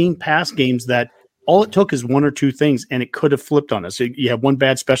we've seen past games that all it took is 1 or 2 things and it could have flipped on us. You have one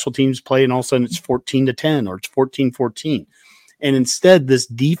bad special teams play and all of a sudden it's 14-10 or it's 14-14. And instead, this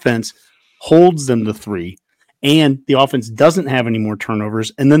defense holds them to 3. And the offense doesn't have any more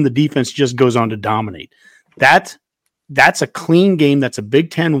turnovers, and then the defense just goes on to dominate. That's a clean game. That's a Big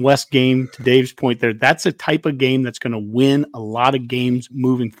Ten West game, to Dave's point there. That's a type of game that's going to win a lot of games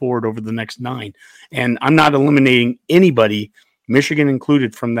moving forward over the next 9. And I'm not eliminating anybody, Michigan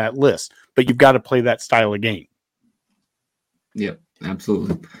included, from that list, but you've got to play that style of game. Yep,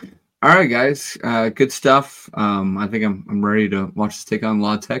 absolutely. All right, guys, good stuff. I think I'm ready to watch us take on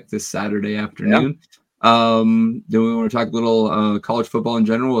La Tech this Saturday afternoon. Yep. Do we want to talk a little college football in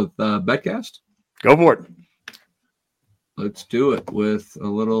general with Betcast? Go for it. Let's do it with a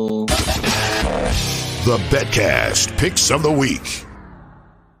little The Betcast Picks of the Week.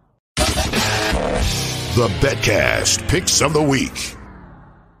 The Betcast Picks of the Week.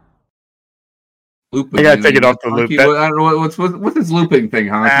 Looping. I gotta take it off the loop. I don't know what's this looping thing,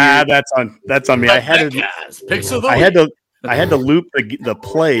 huh? That's on me. I had to loop the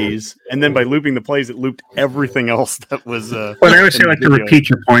plays, and then by looping the plays, it looped everything else that was. Well, I always say like to repeat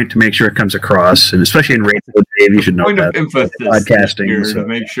your point to make sure it comes across, and especially in radio, Dave, you should know that podcasting to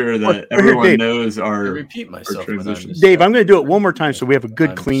make sure that everyone knows our. Repeat myself. Dave, I'm going to do it one more time so we have a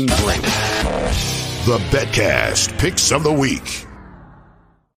good clean break. The Betcast Picks of the Week.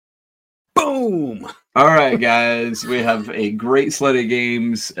 Boom! All right, guys, we have a great slate of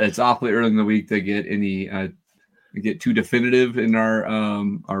games. It's awfully early in the week to get any get too definitive in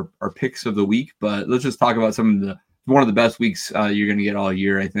our picks of the week, but let's just talk about one of the best weeks you're going to get all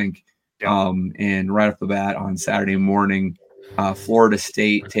year, I think. Yeah. And right off the bat on Saturday morning, Florida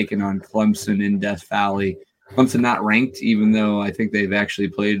State taking on Clemson in Death Valley. Clemson not ranked, even though I think they've actually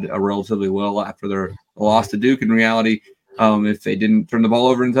played relatively well after their loss to Duke. In reality, if they didn't turn the ball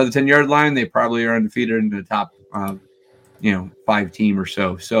over inside the 10-yard line, they probably are undefeated in the top, 5 team or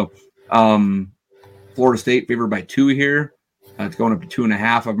so. So, Florida State favored by 2 here. It's going up to 2.5.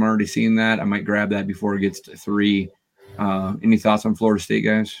 I've already seen that. I might grab that before it gets to 3. Any thoughts on Florida State,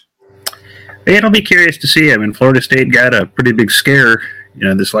 guys? It'll be curious to see. I mean, Florida State got a pretty big scare,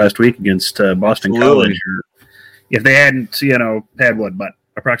 this last week against Boston College. If they hadn't, had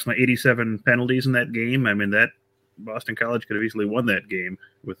approximately 87 penalties in that game, I mean, that Boston College could have easily won that game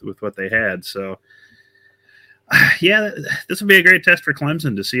with what they had. So, yeah, this will be a great test for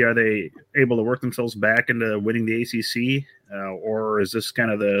Clemson to see, are they able to work themselves back into winning the ACC, or is this kind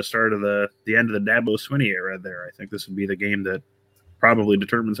of the start of the end of the Dabo Swinney era there? I think this would be the game that probably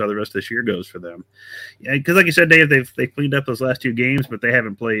determines how the rest of this year goes for them. Yeah, because like you said, Dave, they've cleaned up those last 2 games, but they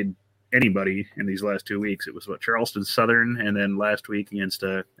haven't played anybody in these last 2 weeks. It was Charleston Southern, and then last week against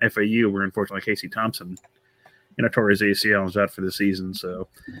FAU, where unfortunately Casey Thompson, tore his ACL, is out for the season. So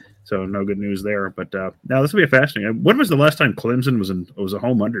no good news there. But now this will be fascinating. When was the last time Clemson was a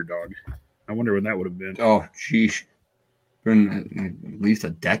home underdog? I wonder when that would have been. Oh, sheesh. Been at least a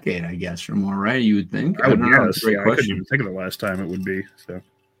decade, I guess, or more, right? You would think. I would guess. I couldn't even think of the last time it would be. So,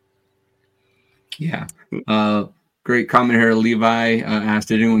 yeah. Great comment here. Levi asked,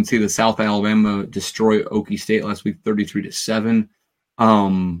 did anyone see the South Alabama destroy Okie State last week, 33-7?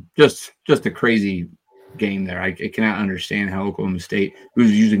 Just a crazy game there. I cannot understand how Oklahoma State,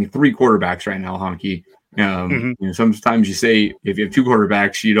 who's using 3 quarterbacks right now, Honky. Sometimes you say if you have 2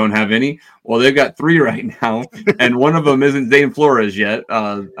 quarterbacks, you don't have any. Well, they've got 3 right now, and one of them isn't Zane Flores yet,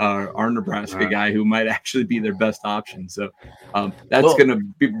 our Nebraska guy, who might actually be their best option. So that's going to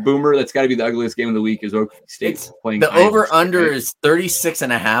be Boomer. That's got to be the ugliest game of the week. Is Oklahoma State playing? The over/under is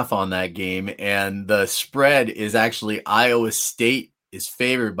 36.5 on that game, and the spread is actually Iowa State is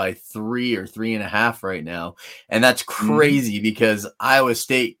favored by 3 or 3.5 right now. And that's crazy because Iowa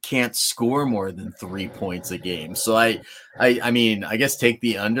State can't score more than 3 points a game. So I mean, I guess take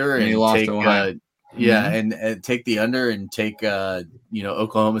the under and take, and take the under and take,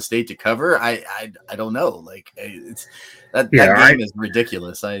 Oklahoma State to cover. I don't know. Like that game is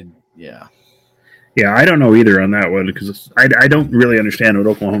ridiculous. Yeah, I don't know either on that one because I don't really understand what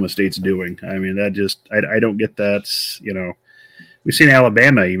Oklahoma State's doing. I mean, I don't get that, We've seen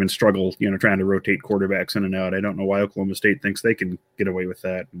Alabama even struggle, trying to rotate quarterbacks in and out. I don't know why Oklahoma State thinks they can get away with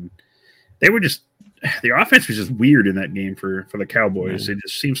that. And the offense was just weird in that game for the Cowboys. It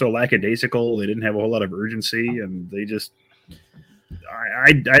just seemed so lackadaisical. They didn't have a whole lot of urgency, and they just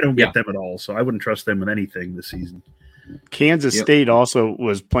I don't get them at all. So I wouldn't trust them with anything this season. Kansas State also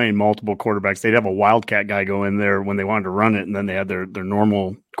was playing multiple quarterbacks. They'd have a Wildcat guy go in there when they wanted to run it, and then they had their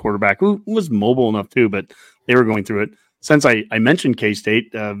normal quarterback who was mobile enough too, but they were going through it. Since I mentioned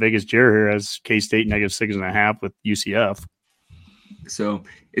K-State, Vegas Jerry here has K-State -6.5 with UCF. So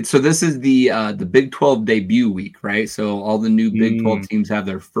this is the Big 12 debut week, right? So all the new Big 12 teams have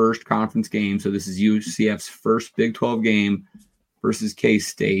their first conference game. So this is UCF's first Big 12 game versus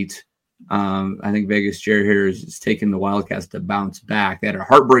K-State. I think Vegas Jerry here is taking the Wildcats to bounce back. They had a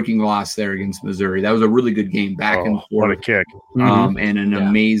heartbreaking loss there against Missouri. That was a really good game back and forth. What a kick. And an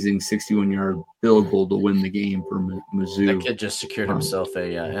amazing 61-yard field goal to win the game for Mizzou. That kid just secured himself a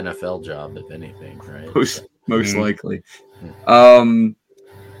NFL job, if anything, right? Most likely. We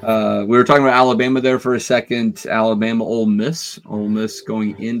were talking about Alabama there for a second. Alabama, Ole Miss. Ole Miss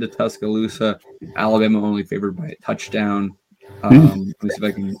going into Tuscaloosa. Alabama only favored by a touchdown. Let me see if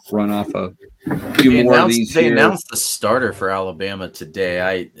I can run off a few more of these. They announced the starter for Alabama today.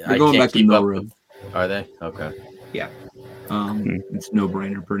 I going can't back to keep up Milroe. with. Are they? Okay. Yeah. It's no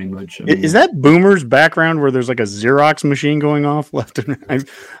brainer pretty much. Is that Boomer's background where there's like a Xerox machine going off left and right?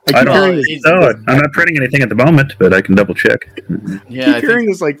 I I'm not printing anything at the moment, but I can double check. Yeah, I keep hearing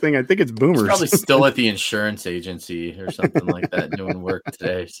this thing. I think it's Boomer's. He's probably still at the insurance agency or something like that doing work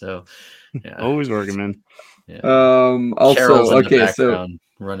today. So yeah, always working, man. Yeah. Also, Carol's in the okay, background,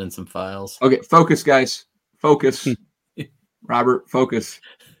 running some files. Okay, focus, guys. Focus. Robert, focus.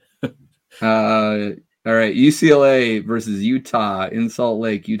 All right, UCLA versus Utah in Salt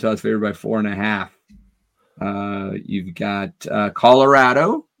Lake. Utah's favored by 4.5. You've got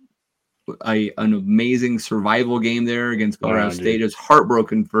Colorado, an amazing survival game there against Colorado State. It's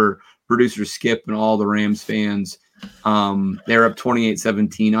heartbroken for producer Skip and all the Rams fans. They're up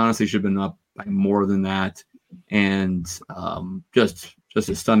 28-17. Honestly, should have been up by more than that. And just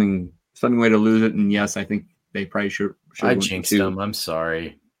a stunning way to lose it. And yes, I think they probably should. I jinxed them. I'm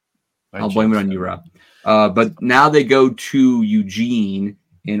sorry. I'll blame it on you, Rob. But now they go to Eugene,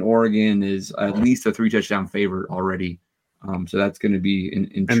 and Oregon is at least a 3-touchdown favorite already. So that's going to be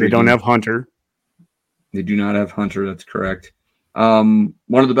intriguing. And they don't have Hunter. They do not have Hunter. That's correct. One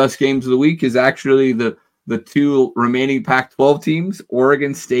of the best games of the week is actually the two remaining Pac-12 teams.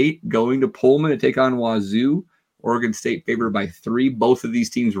 Oregon State going to Pullman to take on Wazoo. Oregon State favored by 3. Both of these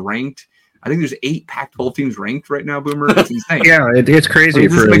teams ranked. I think there's 8 Pac-12 teams ranked right now, Boomer. It's insane. Yeah, it's crazy.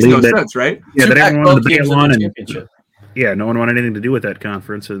 It makes no sense, right? Yeah, that everyone wanted to bail on, and yeah, no one wanted anything to do with that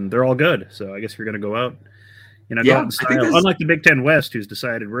conference, and they're all good. So I guess you're going to go out, go out in style. Unlike the Big Ten West, who's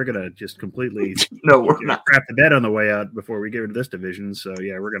decided we're going to just completely we're not crap the bed on the way out before we get into this division. So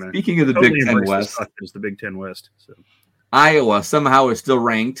yeah, we're going to. Speaking of the Big Ten West, is the Big Ten West. So Iowa somehow is still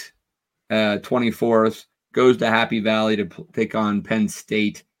ranked 24th. Goes to Happy Valley to take on Penn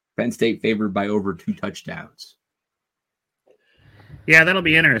State. Penn State favored by over 2 touchdowns. Yeah, that'll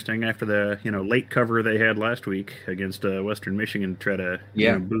be interesting after the late cover they had last week against Western Michigan. Try to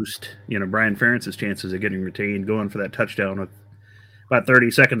boost Brian Ferentz's chances of getting retained, going for that touchdown with about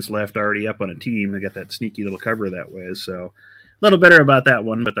 30 seconds left, already up on a team. They got that sneaky little cover that way, so a little better about that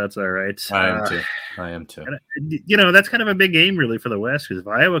one, but that's all right. I am too. That's kind of a big game really for the West, because if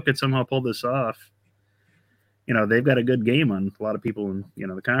Iowa could somehow pull this off, they've got a good game on a lot of people in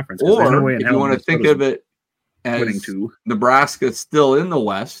the conference. Or if you want to think of it as Nebraska still in the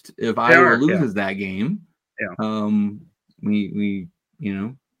West, if Iowa loses that game, we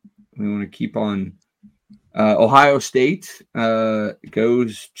want to keep on. Ohio State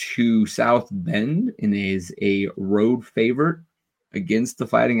goes to South Bend and is a road favorite against the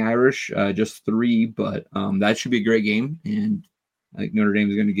Fighting Irish, just 3, but that should be a great game, and I think Notre Dame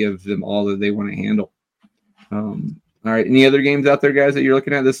is going to give them all that they want to handle. All right. Any other games out there, guys, that you're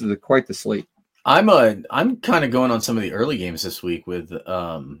looking at? This is quite the slate. I'm kind of going on some of the early games this week with,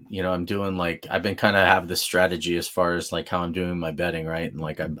 I'm doing I've been kind of have this strategy as far as how I'm doing my betting, right?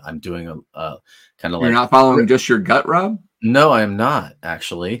 And I'm doing a kind of You're not following just your gut, Rob? No, I am not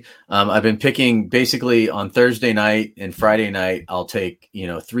actually. I've been picking basically on Thursday night and Friday night. I'll take,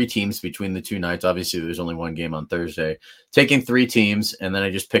 3 teams between the 2 nights. Obviously there's only one game on Thursday, taking 3 teams. And then I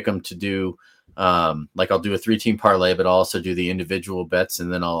just pick them to do, I'll do a 3-team parlay, but I'll also do the individual bets,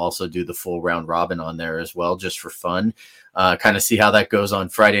 and then I'll also do the full round robin on there as well, just for fun. Kind of see how that goes on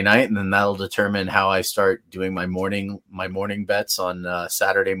Friday night, and then that'll determine how I start doing my morning bets on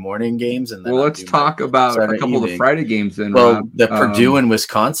Saturday morning games. And then let's talk about a couple of the Friday games then. Well, Rob. The Purdue and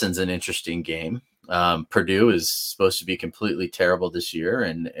Wisconsin's an interesting game. Purdue is supposed to be completely terrible this year,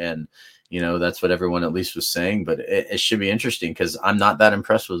 and that's what everyone at least was saying, but it should be interesting because I'm not that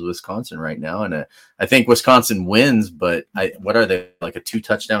impressed with Wisconsin right now. And I think Wisconsin wins, but what are they, like a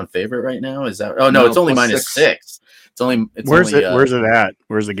 2-touchdown favorite right now? Is that, no, it's only -6. Where's it at?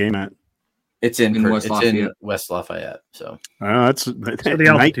 Where's the game at? It's in West Lafayette. So that's so the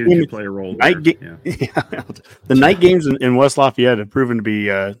altitude can play a role. The night games in West Lafayette have proven to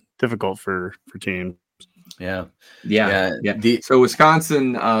be difficult for teams. Yeah. So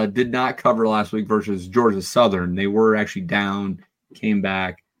Wisconsin did not cover last week versus Georgia Southern. They were actually down, came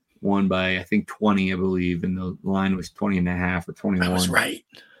back, won by I think 20, I believe, and the line was 20.5 or 21. I was right.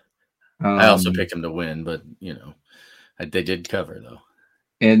 I also picked them to win, but they did cover though.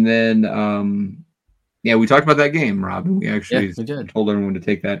 And then we talked about that game, Rob. We actually told everyone to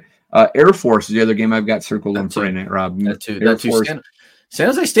take that. Air Force is the other game I've got circled on Friday night, Rob. San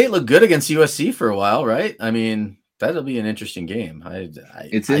Jose State looked good against USC for a while, right? I mean, that'll be an interesting game.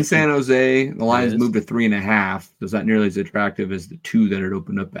 It's in San Jose. The line's moved to 3.5. It's not nearly as attractive as the 2 that it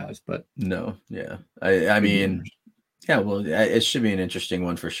opened up as, but no, yeah. I mean, well, it should be an interesting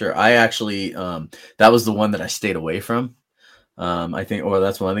one for sure. I actually, that was the one that I stayed away from. I think,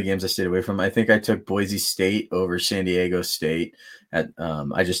 that's one of the games I stayed away from. I think I took Boise State over San Diego State.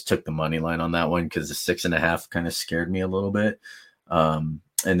 I just took the money line on that one because the 6.5 kind of scared me a little bit. And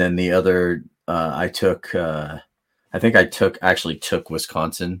then the other, I took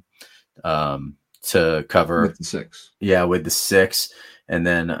Wisconsin to cover with the 6. Yeah, with the 6. And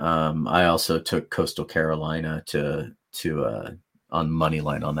then I also took Coastal Carolina to on money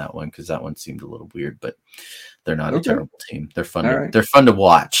line on that one because that one seemed a little weird, but they're not a terrible team. They're fun. They're fun to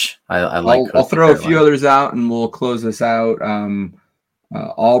watch. I'll throw Carolina. A few others out and we'll close this out.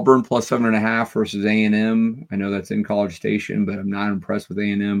 Auburn plus 7.5 versus A&M. I know that's in College Station, but I'm not impressed with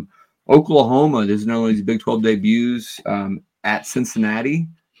A&M. Oklahoma, there's no these Big 12 debuts at Cincinnati.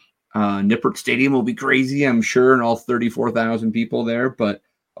 Nippert Stadium will be crazy, I'm sure, and all 34,000 people there. But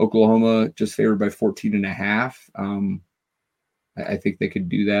Oklahoma just favored by 14.5. I think they could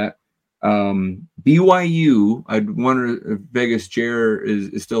do that. BYU, I'd wonder if Vegas Jer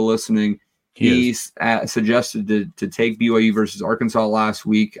is still listening. He suggested to take BYU versus Arkansas last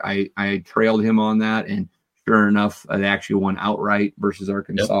week. I trailed him on that, and sure enough, they actually won outright versus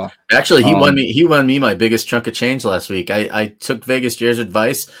Arkansas. Yep. Actually, he won me my biggest chunk of change last week. I took Vegas Jer's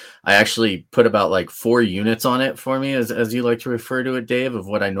advice. I actually put about like 4 units on it for me, as you like to refer to it, Dave, of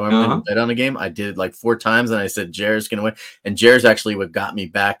what I normally would bet on a game. I did it like 4 times, and I said Jer's going to win. And Jer's actually what got me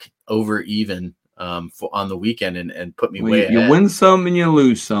back over even on the weekend and put me way ahead. You win some and you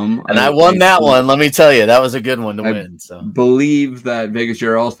lose some. And I won that one. Let me tell you, that was a good one to win. So believe that Vegas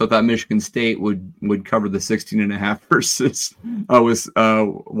Jer also thought Michigan State would cover the 16.5 versus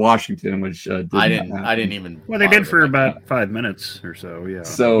Washington, which I didn't even. Well, they did for about 5 minutes or so. Yeah.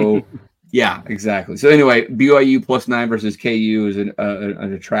 So yeah, exactly. So anyway, BYU plus 9 versus KU is an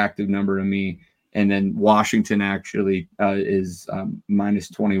attractive number to me, and then Washington actually is minus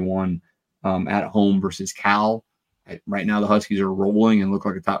 21. At home versus Cal. Right now, the Huskies are rolling and look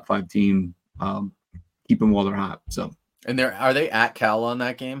like a top 5 team. Keep them while they're hot. So, and are they at Cal on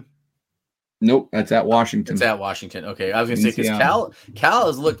that game? Nope, that's at Washington. It's at Washington. Okay, I was going to say because Cal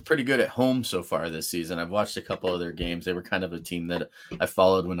has looked pretty good at home so far this season. I've watched a couple of their games. They were kind of a team that I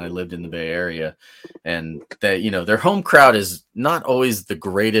followed when I lived in the Bay Area, and that their home crowd is not always the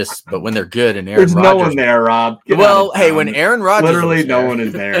greatest, but when they're good and There's no one there, Rob. When Aaron Rodgers literally no one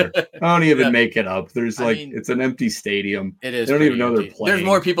is there. I don't even make it up. There's it's an empty stadium. It is. They don't even know they're playing. There's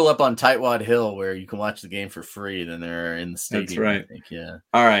more people up on Tightwad Hill where you can watch the game for free than there are in the stadium. That's right. I think. Yeah.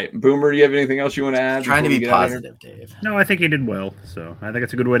 All right, Boomer, do you have anything else you want to add? Trying to be positive, Dave. No, I think he did well. So I think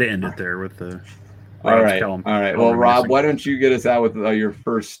it's a good way to end it there with the. All right. Well, Rob, why don't you get us out with your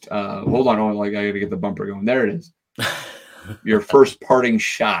first? Hold on. I got to get the bumper going. There it is. Your first parting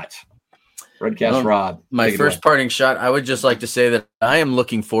shot. Redcast Rob. My first parting shot. I would just like to say that I am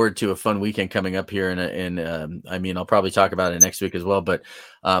looking forward to a fun weekend coming up here. I'll probably talk about it next week as well. But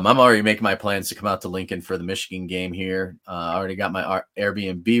I'm already making my plans to come out to Lincoln for the Michigan game here. I already got my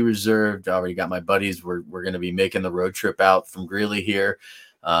Airbnb reserved. I already got my buddies. We're going to be making the road trip out from Greeley here.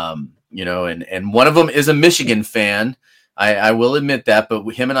 And one of them is a Michigan fan. I will admit that, but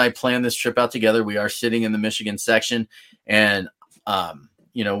him and I planned this trip out together. We are sitting in the Michigan section, and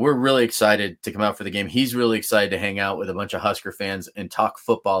we're really excited to come out for the game. He's really excited to hang out with a bunch of Husker fans and talk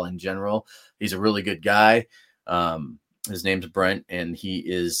football in general. He's a really good guy. His name's Brent, and he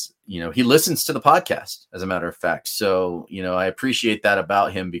is, he listens to the podcast, as a matter of fact. So, I appreciate that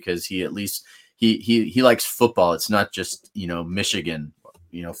about him because he at least he likes football. It's not just, Michigan,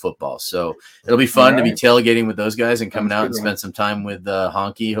 football. So it'll be fun to be tailgating with those guys and coming out and spend some time with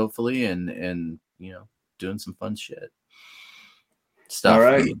Honky, hopefully, and doing some fun shit. Stuff.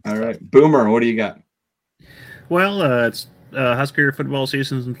 All right. Boomer, what do you got? Well, it's Husker football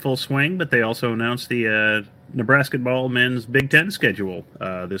season's in full swing, but they also announced the Nebraska ball men's Big Ten schedule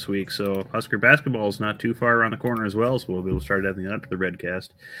this week. So Husker basketball is not too far around the corner as well, so we'll be able to start adding that up to the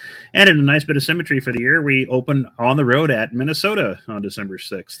Redcast. And in a nice bit of symmetry for the year, we open on the road at Minnesota on December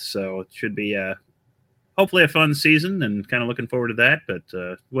 6th. So it should be hopefully a fun season, and kind of looking forward to that. But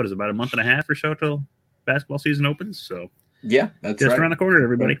what is it, about a month and a half or so till basketball season opens? So yeah, that's just around the corner,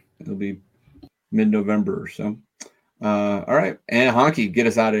 everybody. It'll be mid-November or so. All right, and Honky, get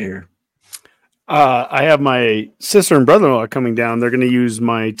us out of here. I have my sister and brother-in-law coming down. They're going to use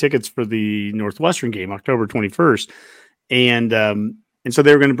my tickets for the Northwestern game, October 21st, and so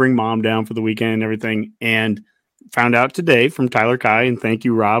they were going to bring mom down for the weekend and everything. And found out today from Tyler Kai, and thank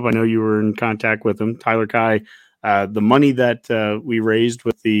you, Rob. I know you were in contact with him. Tyler Kai, the money that we raised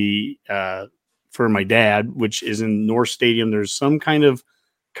with the for my dad, which is in North Stadium. There's some kind of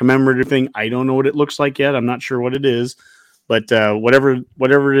commemorative thing. I don't know what it looks like yet. I'm not sure what it is, But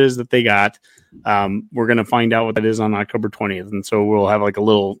whatever it is that they got, we're going to find out what that is on October 20th. And so we'll have like a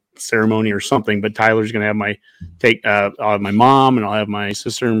little ceremony or something, but Tyler's going to have I'll have my mom, and I'll have my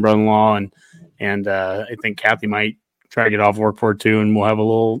sister and brother-in-law. And I think Kathy might try to get off work for it too. And we'll have a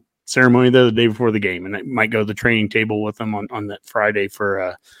little ceremony the day before the game. And I might go to the training table with them on that Friday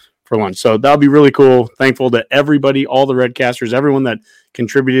for lunch. So that'll be really cool. Thankful to everybody, all the Redcasters, everyone that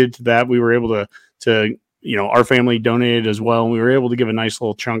contributed to that. We were able to our family donated as well. And we were able to give a nice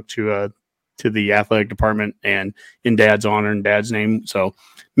little chunk to the athletic department and in Dad's honor and Dad's name. So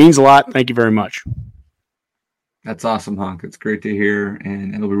means a lot. Thank you very much. That's awesome, Honk. It's great to hear.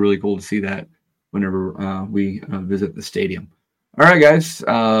 And it'll be really cool to see that whenever we visit the stadium. All right, guys.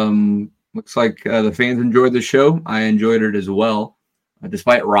 Looks like the fans enjoyed the show. I enjoyed it as well,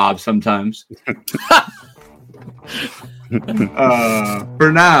 despite Rob sometimes.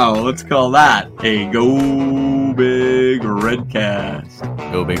 For now, let's call that a Go Big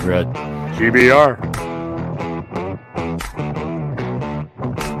Redcast. Go Big Red. GBR.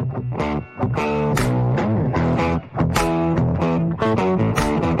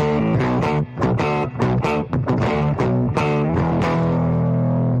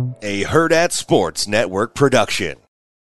 A Herd at Sports Network production.